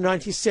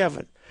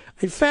 24.97.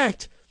 In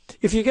fact,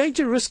 if you're going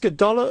to risk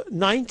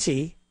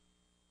 $1.90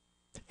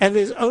 and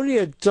there's only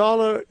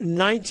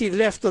 $1.90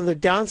 left on the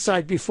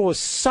downside before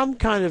some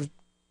kind of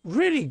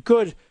really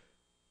good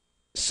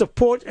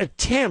support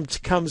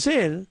attempt comes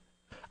in,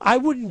 I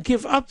wouldn't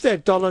give up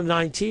that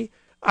 $1.90.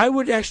 I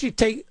would actually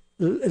take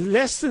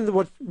less than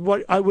what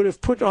I would have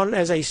put on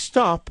as a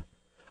stop.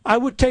 I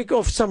would take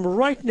off some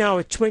right now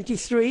at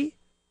 23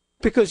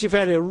 because you've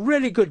had a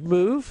really good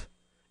move,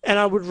 and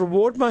I would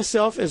reward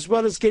myself as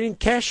well as getting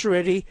cash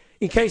ready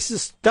in case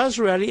this does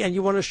rally and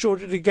you want to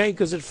short it again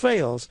because it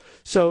fails.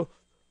 So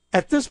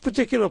at this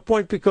particular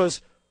point,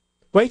 because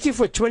waiting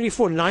for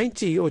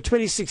 24.90 or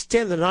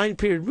 26.10, the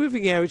 9-period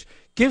moving average,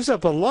 gives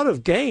up a lot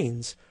of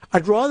gains.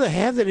 I'd rather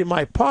have that in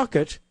my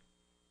pocket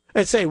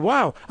and say,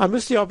 wow, I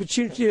missed the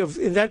opportunity of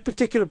in that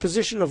particular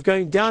position of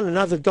going down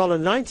another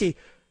 $1.90.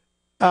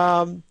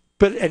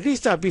 But at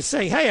least I'd be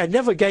saying, hey, I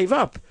never gave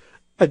up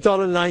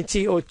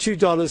 $1.90 or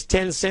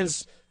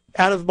 $2.10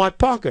 out of my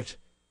pocket.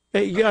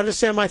 You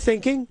understand my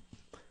thinking?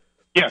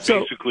 Yeah,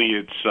 so, basically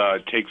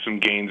it's take some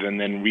gains and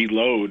then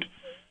reload.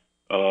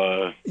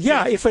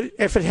 If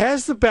it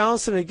has the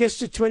bounce and it gets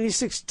to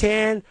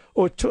 26.10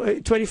 or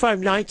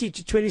 25.90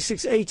 to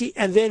 26.80,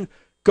 and then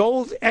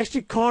gold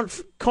actually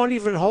can't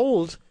even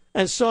hold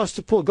and starts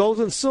to pull, gold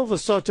and silver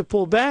start to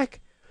pull back,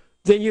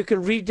 then you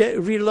can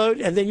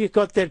reload, and then you've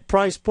got that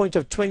price point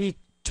of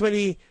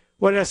 21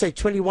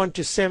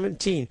 to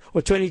 17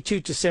 or 22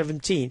 to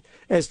 17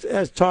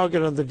 as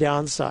target on the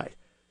downside.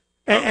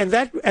 And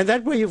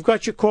that way you've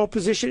got your core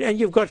position and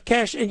you've got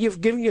cash and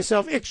you've given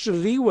yourself extra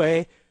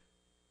leeway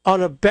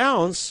on a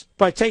bounce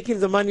by taking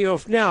the money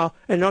off now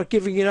and not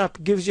giving it up.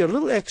 It gives you a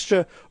little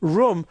extra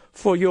room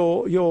for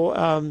your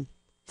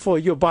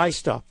buy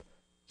stop.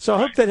 So I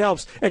hope that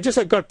helps. And just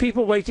I've got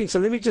people waiting. So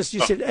let me just,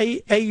 you said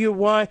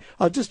AUY.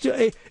 I'll just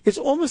do it's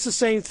almost the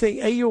same thing.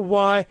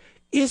 AUY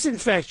is in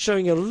fact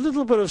showing a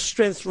little bit of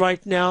strength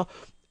right now.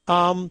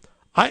 The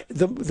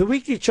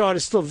weekly chart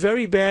is still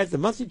very bad. The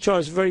monthly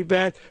chart is very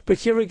bad. But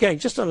here again,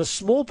 just on a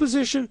small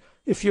position,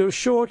 if you're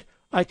short,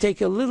 I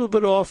take a little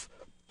bit off.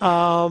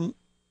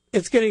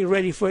 It's getting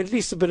ready for at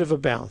least a bit of a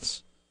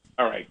bounce.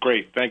 All right,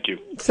 great. Thank you.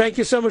 Thank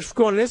you so much for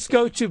calling. Let's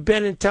go to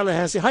Ben in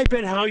Tallahassee. Hi,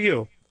 Ben. How are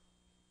you?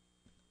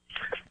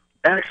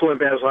 Excellent,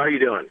 Basil. How are you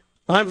doing?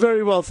 I'm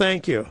very well,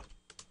 thank you.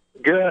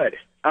 Good.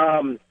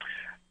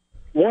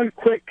 One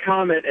quick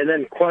comment and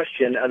then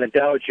question on the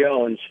Dow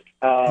Jones.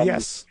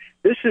 Yes.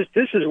 This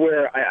is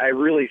where I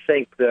really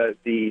think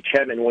the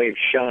ChapmanWave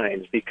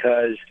shines,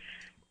 because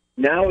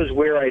now is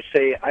where I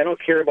say I don't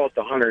care about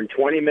the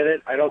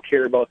 120-minute. I don't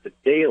care about the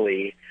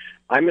daily.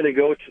 I'm going to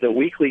go to the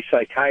weekly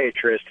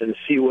psychiatrist and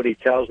see what he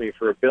tells me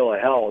for a bill of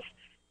health.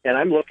 And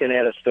I'm looking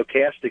at a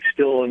stochastic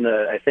still in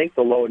the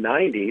low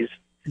 90s.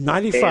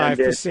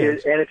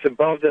 95%. And it's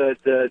above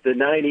the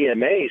 90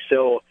 EMA.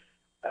 So,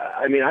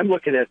 I'm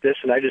looking at this,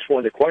 and I just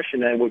wanted to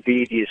question then would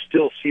be, do you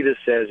still see this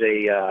as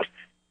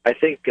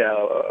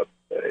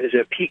is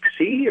it a peak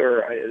C,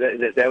 or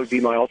that would be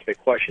my ultimate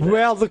question?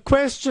 Well, the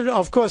question,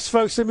 of course,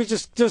 folks, let me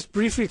just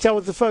briefly tell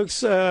what the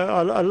folks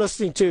are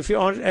listening to if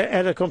you're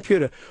at a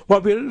computer.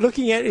 What we're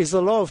looking at is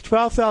the low of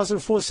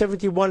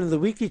 12,471 in the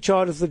weekly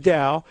chart of the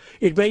Dow.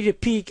 It made a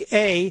peak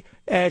A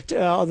at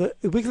on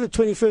the week of the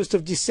 21st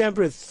of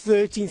December at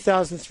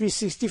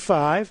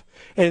 13,365.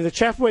 And in the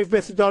ChapmanWave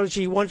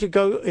methodology, you want to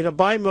go in a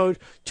buy mode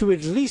to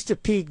at least a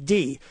peak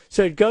D.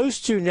 So it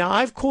goes to, now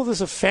I've called this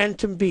a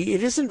phantom B.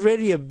 It isn't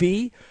really a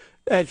B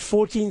at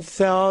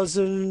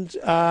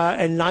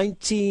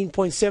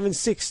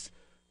 14,019.76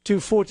 to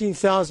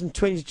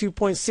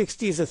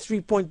 14,022.60 is a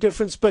 3-point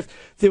difference. But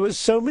there were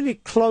so many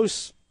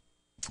close,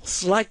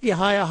 slightly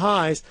higher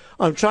highs.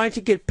 I'm trying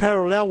to get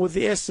parallel with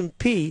the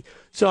S&P,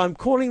 so I'm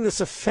calling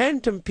this a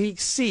phantom peak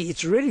C.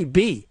 It's really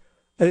B.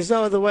 There's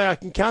no other way I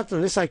can count it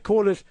unless I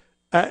call it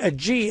a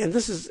G, and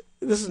this is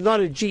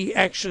not a G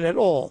action at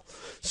all.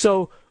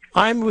 So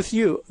I'm with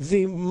you.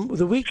 The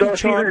weekly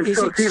chart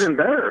is even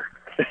better.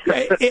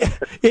 it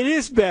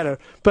is better,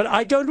 but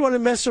I don't want to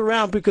mess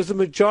around because the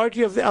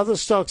majority of the other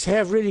stocks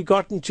have really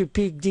gotten to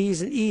peak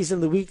Ds and Es in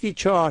the weekly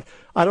chart.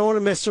 I don't want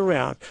to mess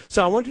around.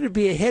 So I wanted to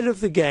be ahead of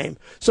the game.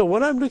 So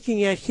what I'm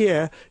looking at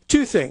here,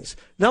 two things.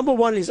 Number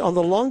one is on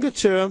the longer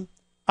term,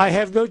 I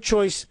have no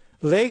choice.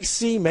 Leg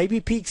C,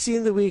 maybe peak C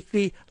in the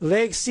weekly,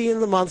 leg C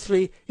in the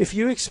monthly. If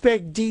you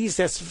expect Ds,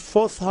 that's the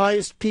fourth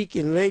highest peak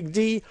in leg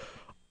D,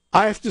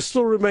 I have to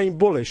still remain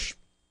bullish.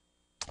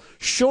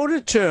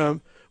 Shorter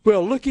term, we're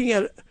looking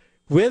at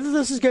whether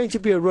this is going to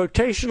be a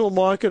rotational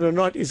market or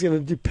not is going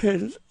to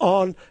depend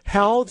on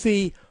how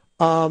the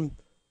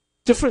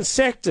different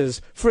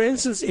sectors, for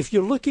instance, if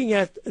you're looking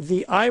at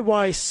the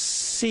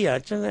IYC, I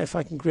don't know if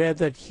I can grab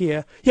that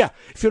here. Yeah,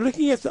 if you're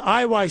looking at the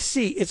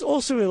IYC, it's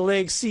also in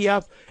leg C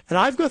up, and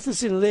I've got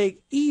this in leg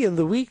E in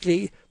the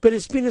weekly, but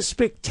it's been a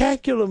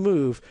spectacular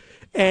move.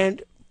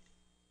 And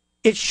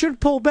it should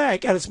pull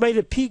back, and it's made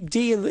a peak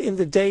D in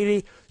the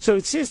daily. So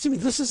it says to me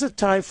this is a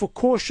time for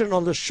caution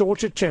on the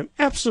shorter term.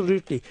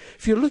 Absolutely.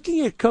 If you're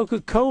looking at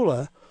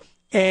Coca-Cola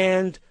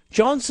and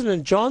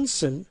Johnson &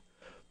 Johnson,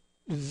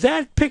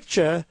 that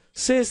picture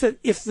says that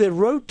if the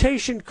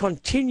rotation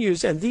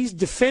continues and these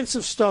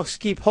defensive stocks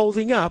keep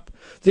holding up,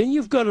 then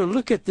you've got to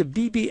look at the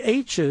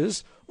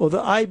BBHs or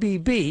the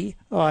IBB.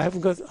 I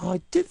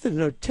did the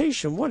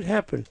notation. What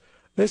happened?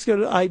 Let's go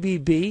to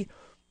IBB.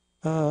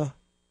 Oh,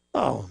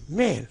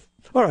 man.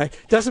 All right,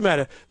 doesn't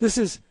matter. This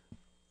is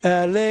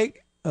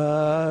leg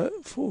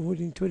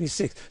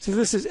 1426. So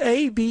this is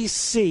A, B,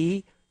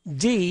 C,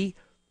 D,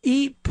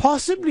 E,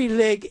 possibly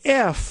leg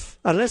F,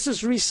 unless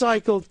it's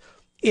recycled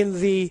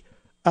in the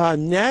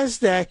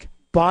NASDAQ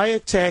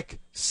biotech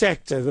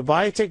sector, the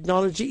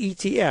biotechnology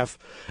ETF.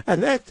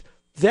 And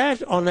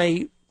that on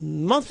a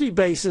monthly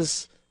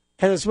basis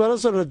and as well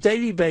as on a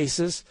daily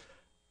basis,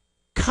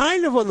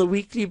 kind of on the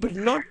weekly, but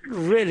not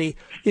really,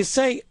 is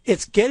saying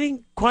it's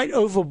getting quite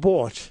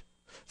overbought.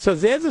 So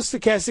there the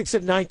stochastics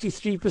at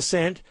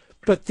 93%,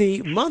 but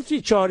the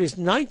monthly chart is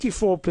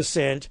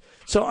 94%.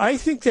 So I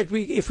think that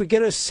if we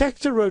get a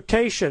sector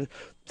rotation,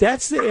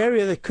 that's the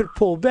area that could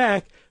pull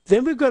back.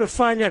 Then we've got to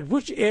find out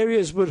which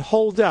areas would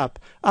hold up.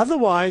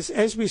 Otherwise,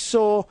 as we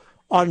saw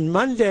on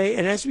Monday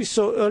and as we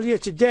saw earlier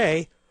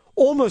today,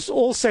 almost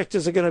all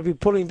sectors are going to be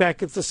pulling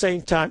back at the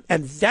same time,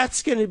 and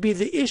that's going to be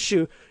the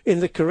issue in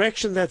the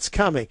correction that's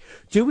coming.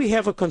 Do we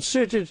have a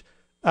concerted,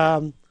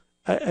 an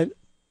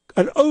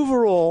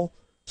overall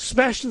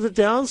smash to the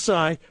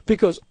downside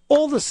because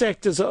all the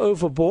sectors are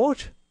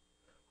overbought?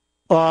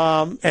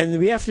 And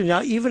we have to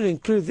now even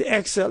include the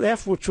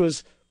XLF, which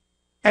was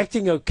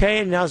acting okay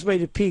and now has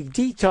made a peak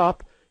D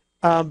top,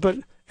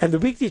 and the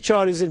weekly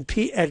chart is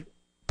at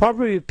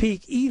probably a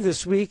peak E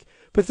this week.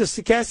 But the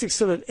stochastic's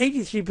still at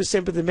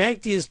 83%, but the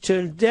MACD is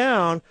turned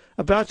down,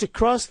 about to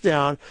cross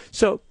down.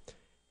 So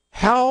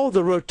how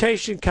the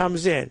rotation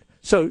comes in.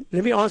 So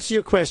let me answer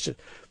your question.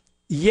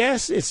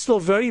 Yes, it's still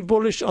very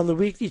bullish on the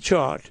weekly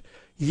chart.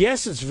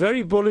 Yes, it's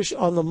very bullish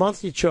on the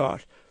monthly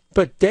chart.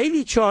 But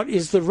daily chart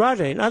is the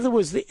rudder. In other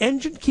words, the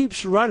engine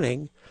keeps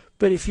running,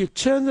 but if you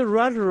turn the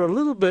rudder a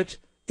little bit,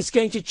 it's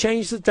going to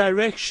change the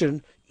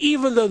direction,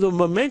 even though the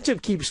momentum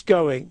keeps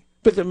going.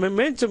 But the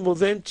momentum will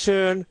then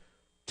turn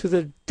to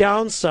the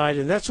downside,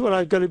 and that's what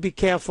I've got to be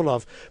careful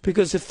of.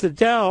 Because if the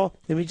Dow,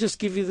 let me just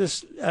give you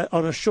this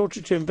on a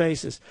shorter-term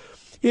basis,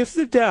 if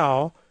the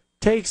Dow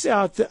takes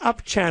out the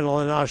up channel,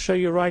 and I'll show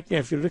you right now,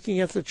 if you're looking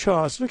at the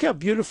charts, look how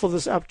beautiful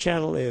this up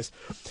channel is.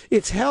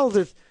 It's held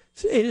it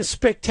in a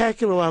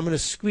spectacular way. I'm going to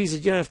squeeze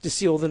it. You don't have to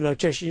see all the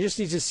notation. You just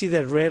need to see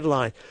that red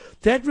line.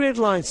 That red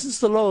line, since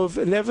the low of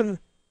 11,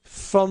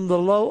 from the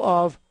low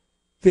of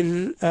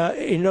in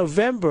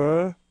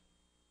November,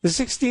 the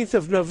 16th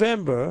of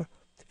November,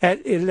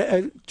 at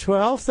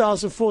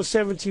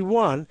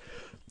 12,471,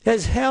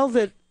 has held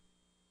that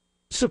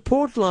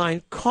support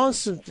line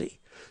constantly.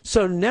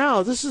 So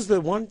now this is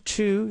the 1,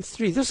 2,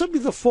 3. This will be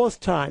the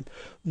fourth time.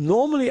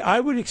 Normally, I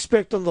would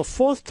expect on the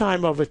fourth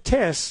time of a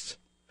test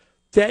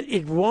that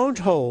it won't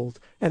hold.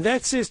 And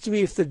that says to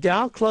me if the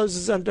Dow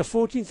closes under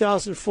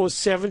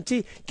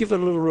 14,470, give it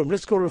a little room.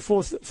 Let's call it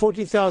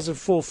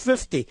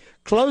 14,450,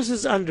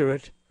 closes under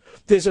it.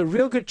 There's a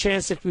real good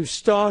chance that we've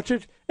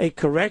started a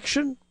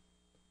correction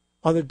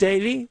on the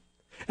daily.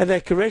 And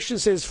that correction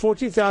says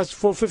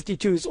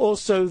 14,452 is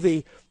also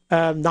the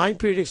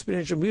 9-period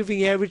exponential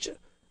moving average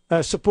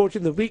support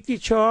in the weekly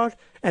chart.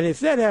 And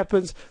if that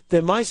happens,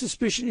 then my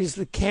suspicion is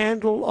the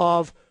candle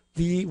of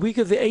the week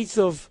of the 8th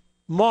of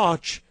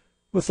March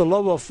with a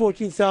low of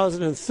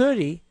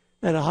 14,030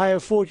 and a high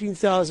of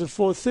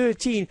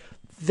 14,413.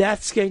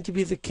 That's going to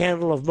be the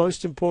candle of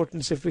most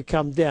importance if we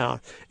come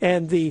down.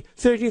 And the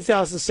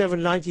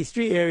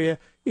 13,793 area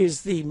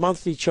is the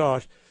monthly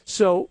chart.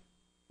 So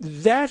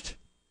that,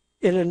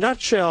 in a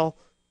nutshell,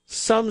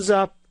 sums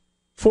up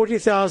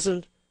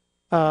 40,000,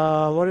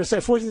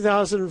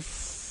 40,000.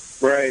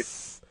 Right.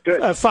 Good.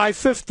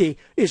 550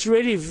 is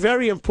really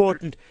very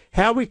important.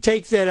 How we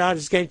take that out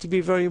is going to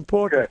be very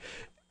important. Good.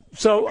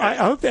 So I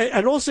hope that,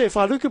 and also if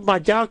I look at my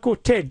Dow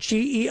Quartet,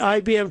 GE,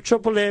 IBM,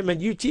 MMM,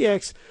 and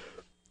UTX,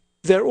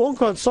 they're all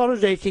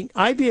consolidating.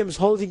 IBM's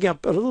holding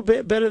up a little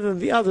bit better than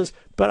the others,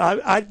 but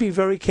I'd be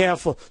very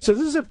careful. So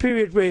this is a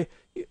period where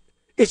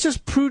it's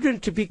just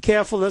prudent to be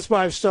careful. That's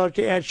why I've started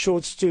to add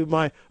shorts to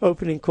my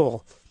opening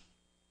call.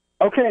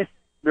 Okay.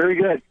 Very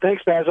good.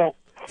 Thanks, Basil.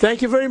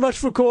 Thank you very much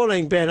for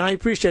calling, Ben. I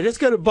appreciate it. Let's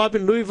go to Bob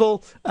in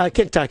Louisville,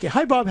 Kentucky.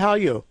 Hi, Bob. How are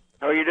you?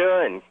 How are you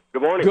doing?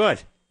 Good morning.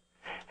 Good.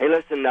 Hey,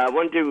 listen, I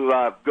wanted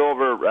to go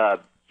over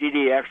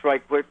GDX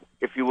right quick,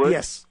 if you would.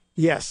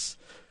 Yes.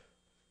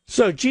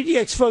 So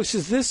GDX, folks,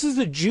 this is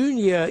the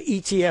junior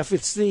ETF.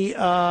 It's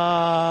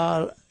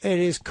it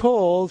is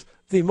called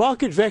the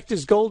Market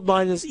Vectors Gold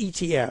Miners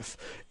ETF.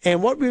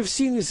 And what we've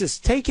seen is it's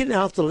taken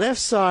out the left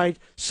side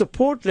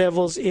support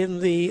levels from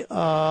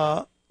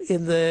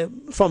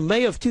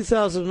May of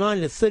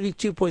 2009 at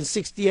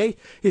 32.68.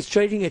 It's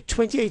trading at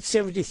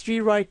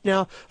 28.73 right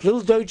now.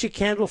 Little doji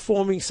candle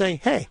forming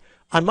saying, hey,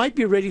 I might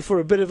be ready for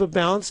a bit of a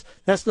bounce.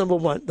 That's number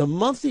one. The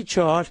monthly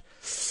chart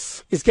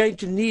is going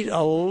to need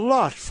a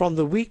lot from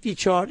the weekly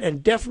chart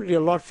and definitely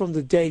a lot from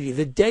the daily.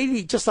 The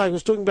daily, just like I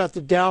was talking about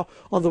the Dow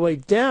on the way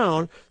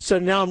down, so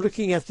now I'm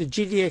looking at the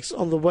GDX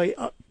on the way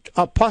up,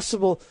 a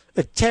possible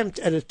attempt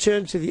at a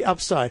turn to the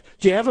upside.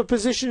 Do you have a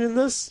position in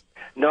this?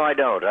 No, I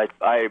don't.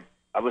 I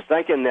was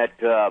thinking that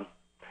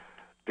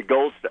the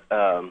gold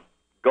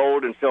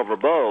and silver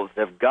both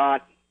have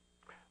got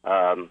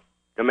to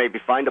maybe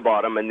find a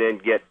bottom and then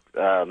get,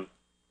 as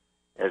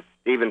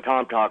Steve and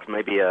Tom talks,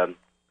 maybe a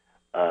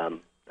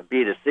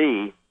B to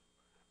C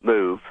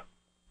move,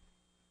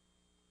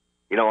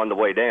 on the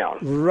way down.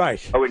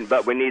 Right.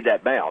 But we need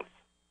that bounce.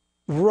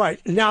 Right.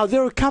 Now,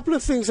 there are a couple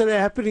of things that are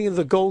happening in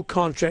the gold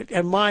contract,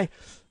 and I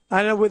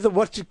don't know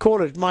what to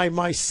call it,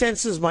 my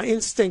senses, my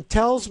instinct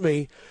tells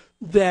me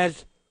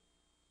that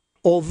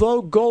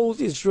although gold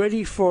is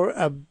ready for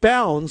a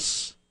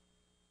bounce,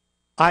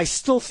 I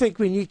still think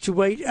we need to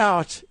wait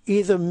out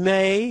either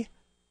May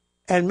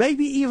and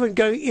maybe even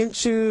going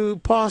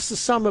into past the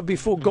summer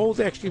before gold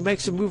actually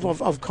makes a move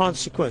of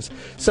consequence.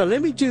 So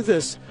let me do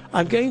this.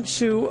 I'm going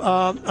to do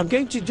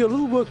a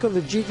little work on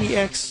the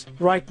GDX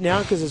right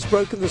now because it's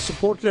broken the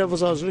support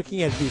levels I was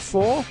looking at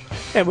before.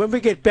 And when we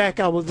get back,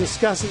 I will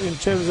discuss it in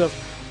terms of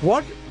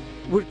what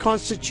would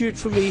constitute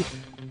for me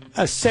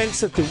a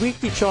sense that the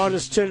weekly chart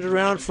has turned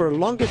around for a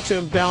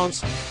longer-term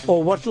bounce,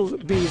 or what will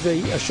be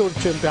a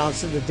shorter-term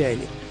bounce in the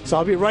daily. So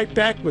I'll be right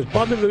back with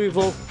Bob in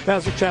Louisville,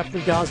 Basil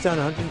Chapman, Dow's down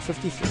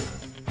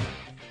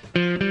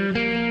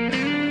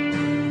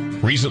 153.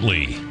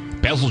 Recently,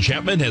 Basil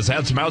Chapman has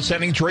had some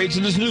outstanding trades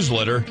in his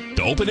newsletter,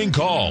 The Opening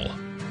Call.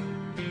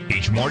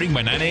 Each morning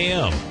by 9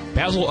 a.m.,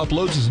 Basil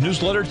uploads his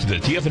newsletter to the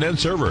TFNN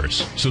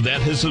servers so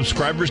that his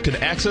subscribers can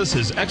access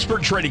his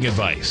expert trading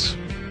advice.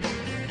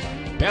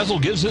 Basil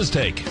gives his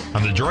take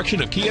on the direction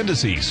of key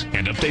indices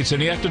and updates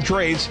any active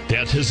trades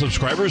that his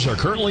subscribers are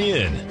currently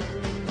in.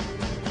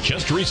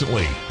 Just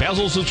recently,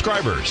 Basil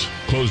subscribers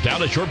closed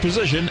out a short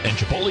position in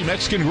Chipotle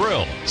Mexican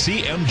Grill,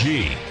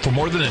 CMG, for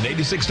more than an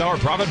 $86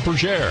 profit per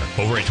share,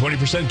 over a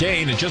 20%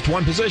 gain in just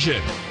one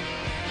position.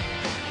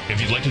 If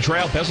you'd like to try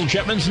out Basil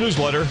Chapman's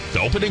newsletter, The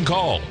Opening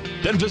Call,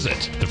 then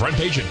visit the front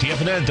page of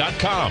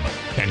TFNN.com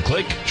and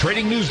click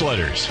Trading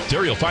Newsletters.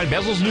 There you'll find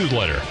Basil's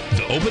newsletter,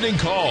 The Opening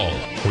Call,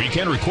 where you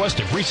can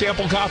request a free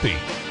sample copy.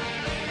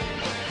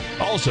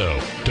 Also,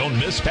 don't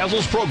miss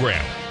Basil's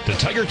program, The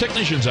Tiger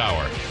Technicians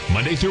Hour,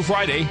 Monday through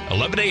Friday,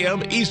 11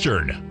 a.m.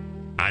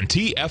 Eastern, on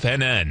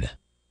TFNN.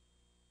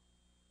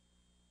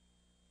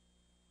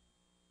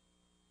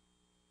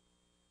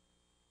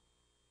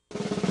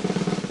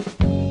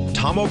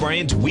 Tom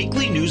O'Brien's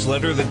weekly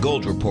newsletter, The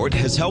Gold Report,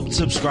 has helped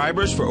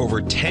subscribers for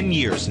over 10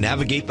 years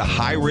navigate the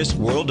high-risk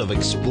world of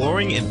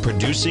exploring and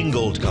producing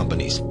gold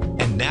companies.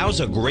 And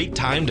now's a great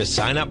time to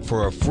sign up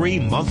for a free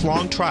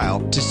month-long trial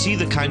to see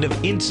the kind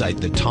of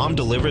insight that Tom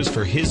delivers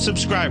for his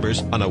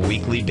subscribers on a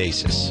weekly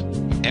basis.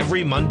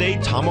 Every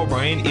Monday, Tom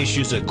O'Brien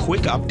issues a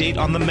quick update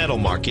on the metal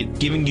market,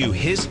 giving you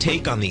his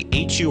take on the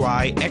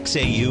HUI,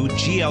 XAU,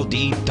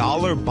 GLD,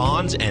 dollar,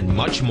 bonds, and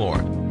much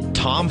more.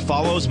 Tom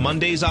follows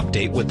Monday's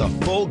update with a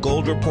full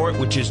gold report,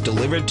 which is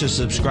delivered to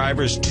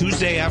subscribers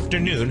Tuesday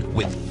afternoon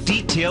with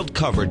detailed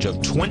coverage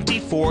of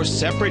 24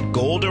 separate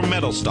gold or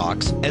metal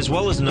stocks, as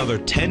well as another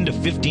 10 to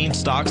 15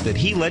 stocks that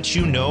he lets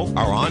you know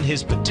are on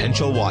his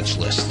potential watch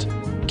list.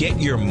 Get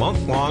your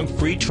month-long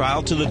free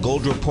trial to the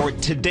Gold Report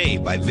today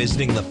by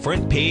visiting the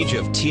front page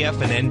of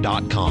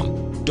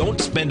TFNN.com.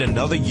 Don't spend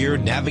another year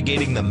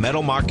navigating the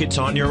metal markets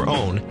on your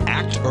own.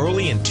 Act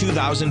early in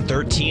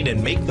 2013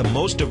 and make the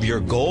most of your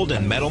gold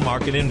and metal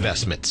market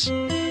investments.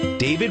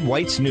 David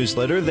White's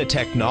newsletter, The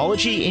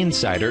Technology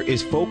Insider,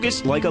 is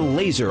focused like a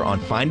laser on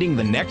finding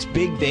the next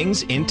big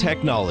things in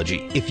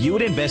technology. If you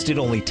had invested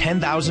only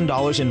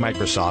 $10,000 in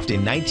Microsoft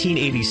in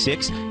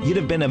 1986, you'd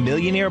have been a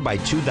millionaire by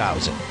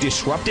 2000.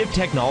 Disruptive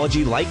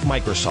technology like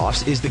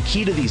Microsoft's is the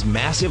key to these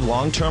massive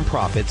long-term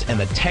profits, and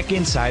the Tech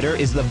Insider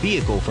is the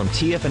vehicle from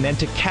TFNN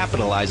to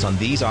capitalize on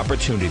these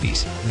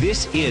opportunities.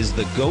 This is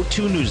the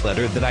go-to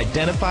newsletter that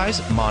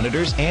identifies,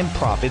 monitors, and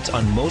profits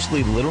on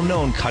mostly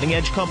little-known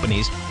cutting-edge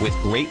companies with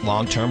great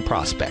long-term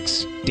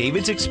prospects.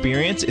 David's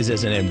experience is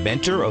as an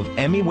inventor of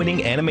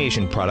Emmy-winning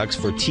animation products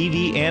for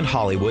TV and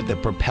Hollywood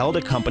that propelled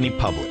a company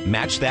public.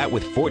 Match that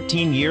with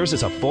 14 years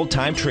as a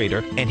full-time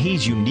trader, and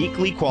he's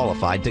uniquely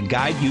qualified to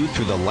guide you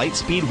through the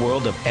light-speed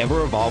world of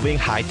ever-evolving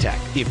high-tech.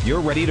 If you're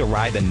ready to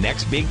ride the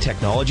next big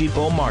technology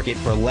bull market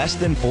for less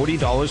than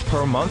 $40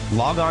 per month,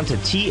 log on to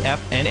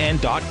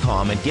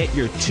TFNN.com and get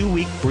your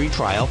 2-week free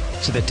trial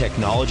to the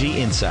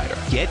Technology Insider.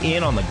 Get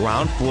in on the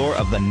ground floor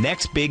of the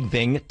next big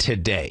thing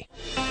today.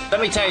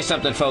 Let me tell you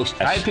something, folks.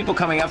 I have people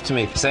coming up to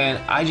me saying,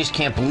 I just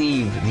can't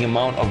believe the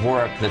amount of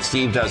work that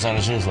Steve does on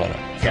his newsletter.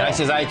 And I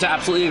says, I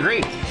absolutely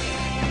agree.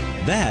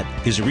 That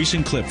is a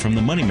recent clip from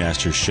the Money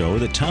Masters show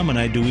that Tom and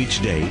I do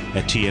each day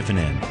at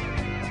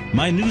TFNN.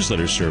 My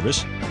newsletter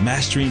service,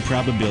 Mastering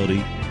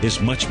Probability,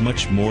 is much,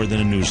 much more than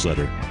a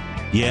newsletter.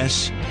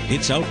 Yes,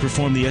 it's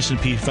outperformed the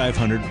S&P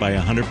 500 by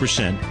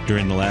 100%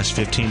 during the last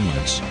 15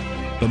 months.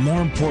 But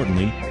more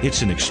importantly,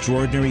 it's an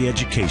extraordinary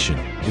education,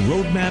 a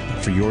roadmap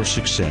for your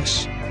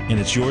success. And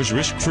it's yours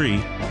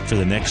risk-free for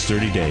the next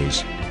 30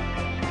 days.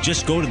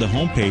 Just go to the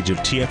homepage of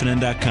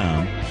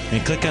TFNN.com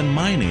and click on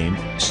my name,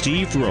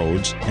 Steve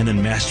Rhodes, and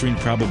then Mastering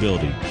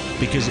Probability,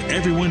 because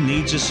everyone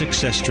needs a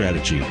success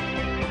strategy.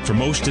 For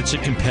most, it's a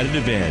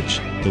competitive edge,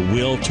 the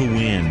will to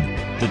win,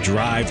 the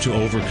drive to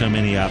overcome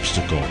any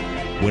obstacle.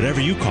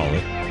 Whatever you call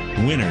it,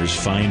 winners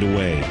find a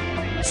way.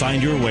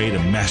 Find your way to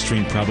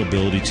Mastering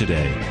Probability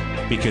today,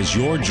 because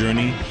your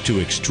journey to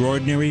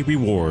extraordinary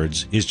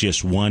rewards is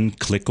just one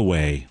click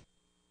away.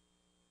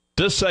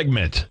 This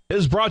segment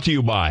is brought to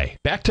you by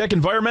BackTech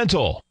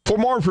Environmental. For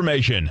more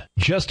information,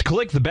 just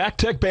click the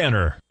BackTech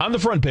banner on the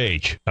front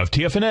page of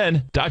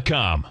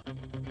TFNN.com.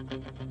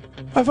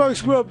 Hi,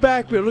 folks. We're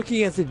back. We're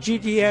looking at the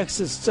GDX.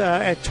 It's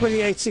at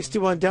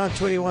 28.61, down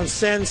 21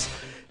 cents.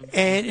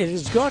 And it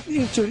has gotten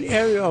into an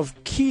area of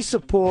key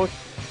support.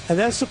 And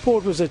that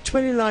support was at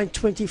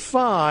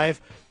 29.25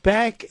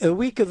 back a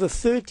week of the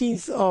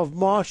 13th of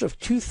March of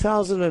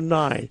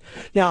 2009.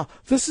 Now,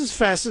 this is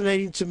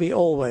fascinating to me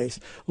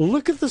always.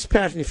 Look at this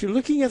pattern. If you're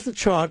looking at the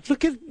chart,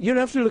 you don't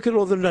have to look at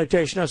all the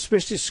notation. I've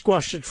especially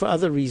squashed it for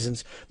other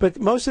reasons. But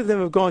most of them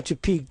have gone to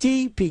peak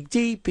D, peak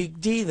D, peak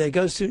D. Then it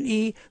goes to an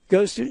E,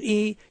 goes to an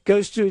E,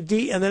 goes to a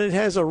D, and then it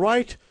has a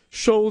right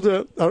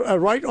shoulder, a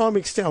right arm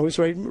extension. I always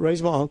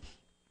raise my arm.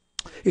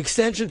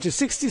 Extension to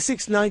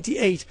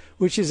 66.98,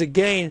 which is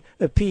again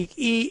a peak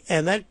E,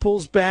 and that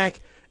pulls back.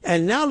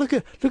 And now look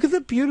at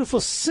the beautiful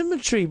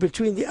symmetry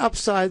between the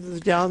upside and the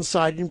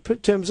downside in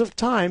terms of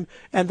time,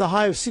 and the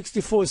high of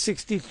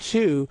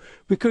 64.62.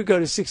 We could go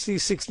to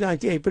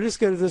 66.98, but let's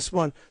go to this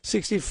one,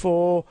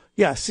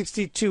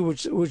 62,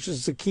 which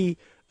is the key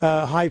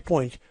high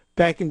point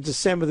back in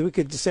December, the week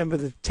of December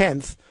the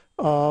 10th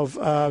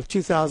of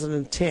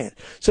 2010.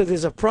 So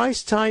there's a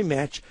price time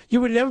match.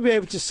 You would never be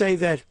able to say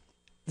that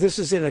this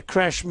is in a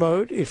crash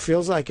mode. It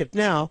feels like it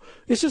now.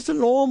 It's just a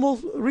normal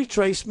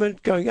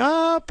retracement going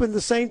up in the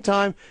same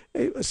time,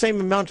 same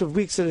amount of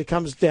weeks that it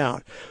comes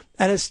down.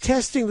 And it's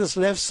testing this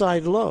left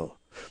side low.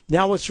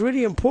 Now, what's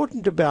really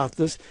important about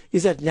this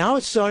is that now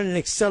it's starting an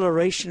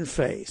acceleration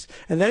phase.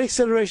 And that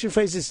acceleration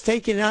phase is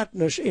taken out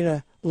in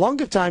a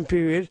longer time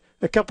period,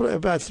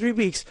 about 3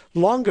 weeks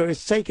longer.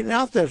 It's taken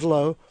out that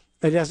low.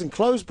 It hasn't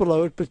closed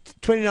below it, but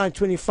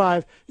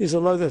 29.25 is a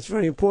low that's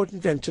very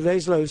important, and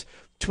today's low is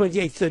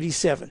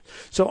 28.37.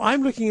 So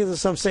I'm looking at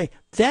this, I'm saying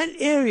that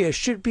area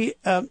should be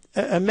a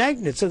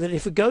magnet, so that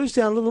if it goes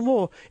down a little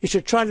more, it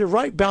should try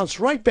to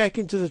bounce right back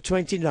into the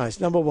 29s,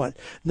 number one.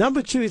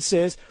 Number two, it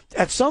says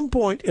at some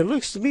point, it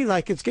looks to me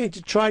like it's going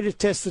to try to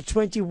test the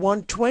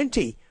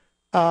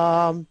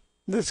 21.20.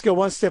 Let's go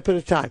one step at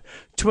a time.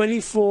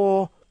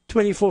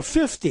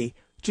 24.50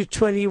 to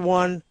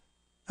 21.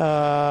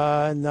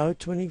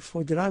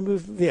 24. Did I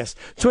move? Yes,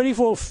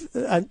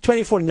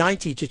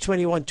 24.90 to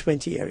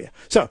 21.20 area.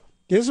 So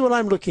this is what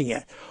I'm looking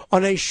at.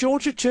 On a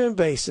shorter term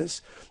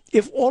basis,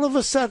 if all of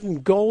a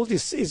sudden gold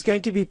is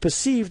going to be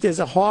perceived as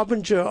a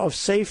harbinger of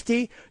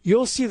safety,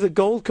 you'll see the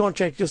gold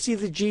contract, you'll see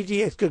the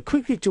GDX go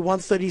quickly to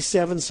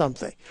 137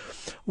 something.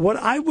 What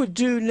I would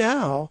do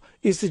now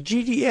is the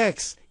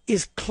GDX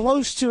is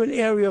close to an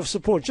area of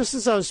support, just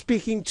as I was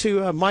speaking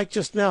to Mike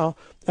just now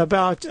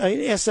about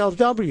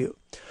SLW.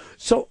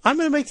 So I'm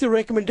going to make the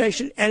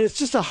recommendation, and it's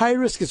just a high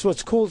risk. It's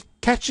what's called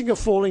catching a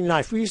falling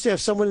knife. We used to have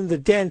someone in the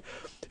den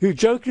who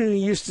jokingly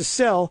used to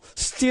sell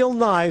steel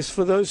knives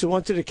for those who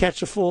wanted to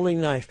catch a falling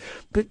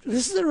knife. But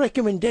this is a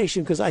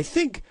recommendation because I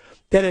think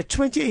that at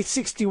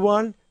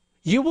 28.61,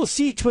 you will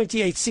see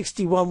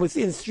 28.61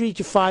 within 3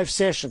 to 5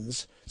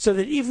 sessions, so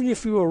that even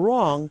if you were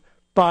wrong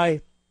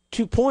by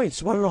 2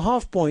 points,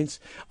 1.5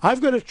 points,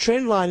 I've got a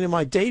trend line in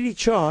my daily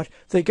chart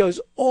that goes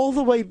all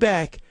the way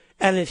back.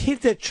 And it hit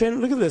that trend.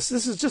 Look at this.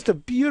 This is just a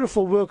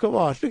beautiful work of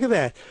art. Look at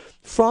that.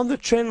 From the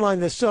trend line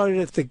that started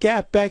at the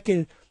gap back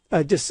in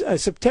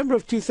September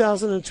of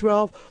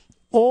 2012,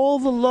 all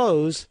the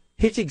lows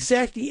hit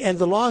exactly, and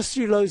the last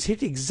 3 lows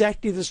hit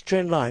exactly this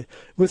trend line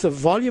with a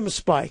volume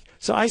spike.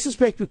 So I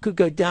suspect we could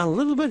go down a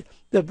little bit,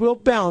 that will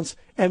bounce,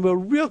 and we're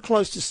real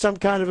close to some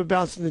kind of a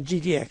bounce in the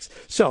GDX.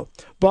 So,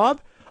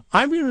 Bob,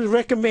 I'm going to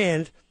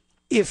recommend,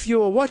 if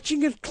you're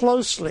watching it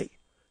closely,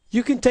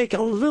 you can take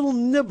a little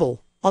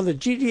nibble on the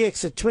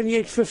GDX at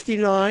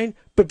 28.59,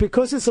 but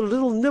because it's a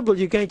little nibble,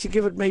 you're going to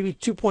give it maybe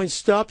 2-point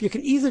stop. You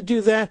can either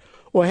do that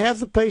or have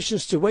the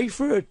patience to wait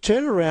for a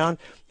turnaround,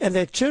 and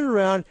that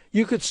turnaround,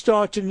 you could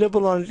start to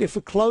nibble on it if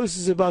it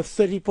closes above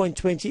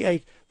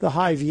 30.28, the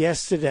high of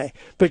yesterday.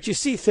 But you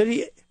see,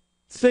 30,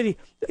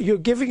 you're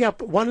giving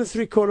up 1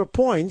 3/4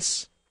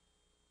 points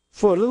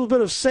for a little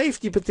bit of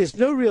safety, but there's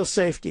no real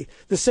safety.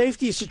 The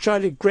safety is to try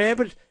to grab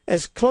it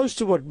as close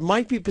to what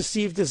might be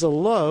perceived as a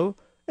low,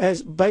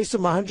 as based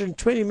on my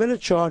 120-minute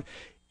chart.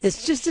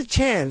 It's just a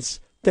chance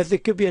that there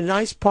could be a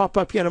nice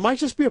pop-up here. And it might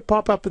just be a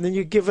pop-up and then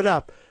you give it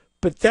up.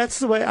 But that's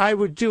the way I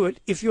would do it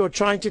if you're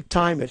trying to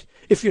time it.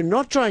 If you're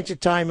not trying to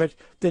time it,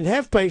 then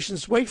have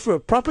patience, wait for a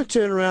proper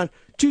turnaround,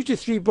 2 to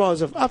 3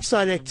 bars of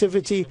upside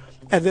activity,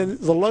 and then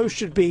the low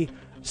should be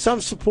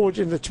some support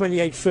in the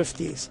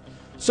 28.50s.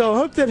 So I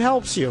hope that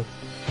helps you.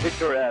 It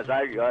sure has.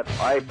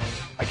 I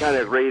kind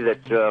of agree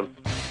that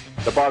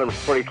the bottom's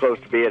pretty close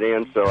to being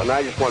in, and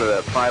I just wanted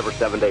a 5 or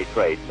 7 day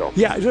trade. So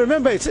yeah,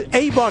 remember it's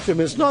a bottom.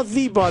 It's not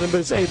the bottom,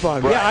 but it's a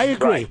bottom. Right, yeah, I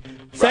agree. Right.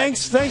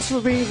 Thanks for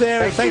being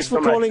there, and thanks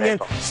for calling in.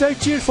 Stay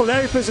tuned for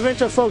Larry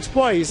Pesavento, folks.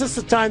 Boy, is this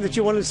the time that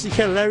you want to see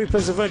Larry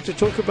Pesavento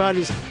talk about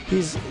his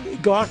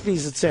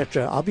Gartleys,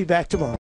 etc. I'll be back tomorrow.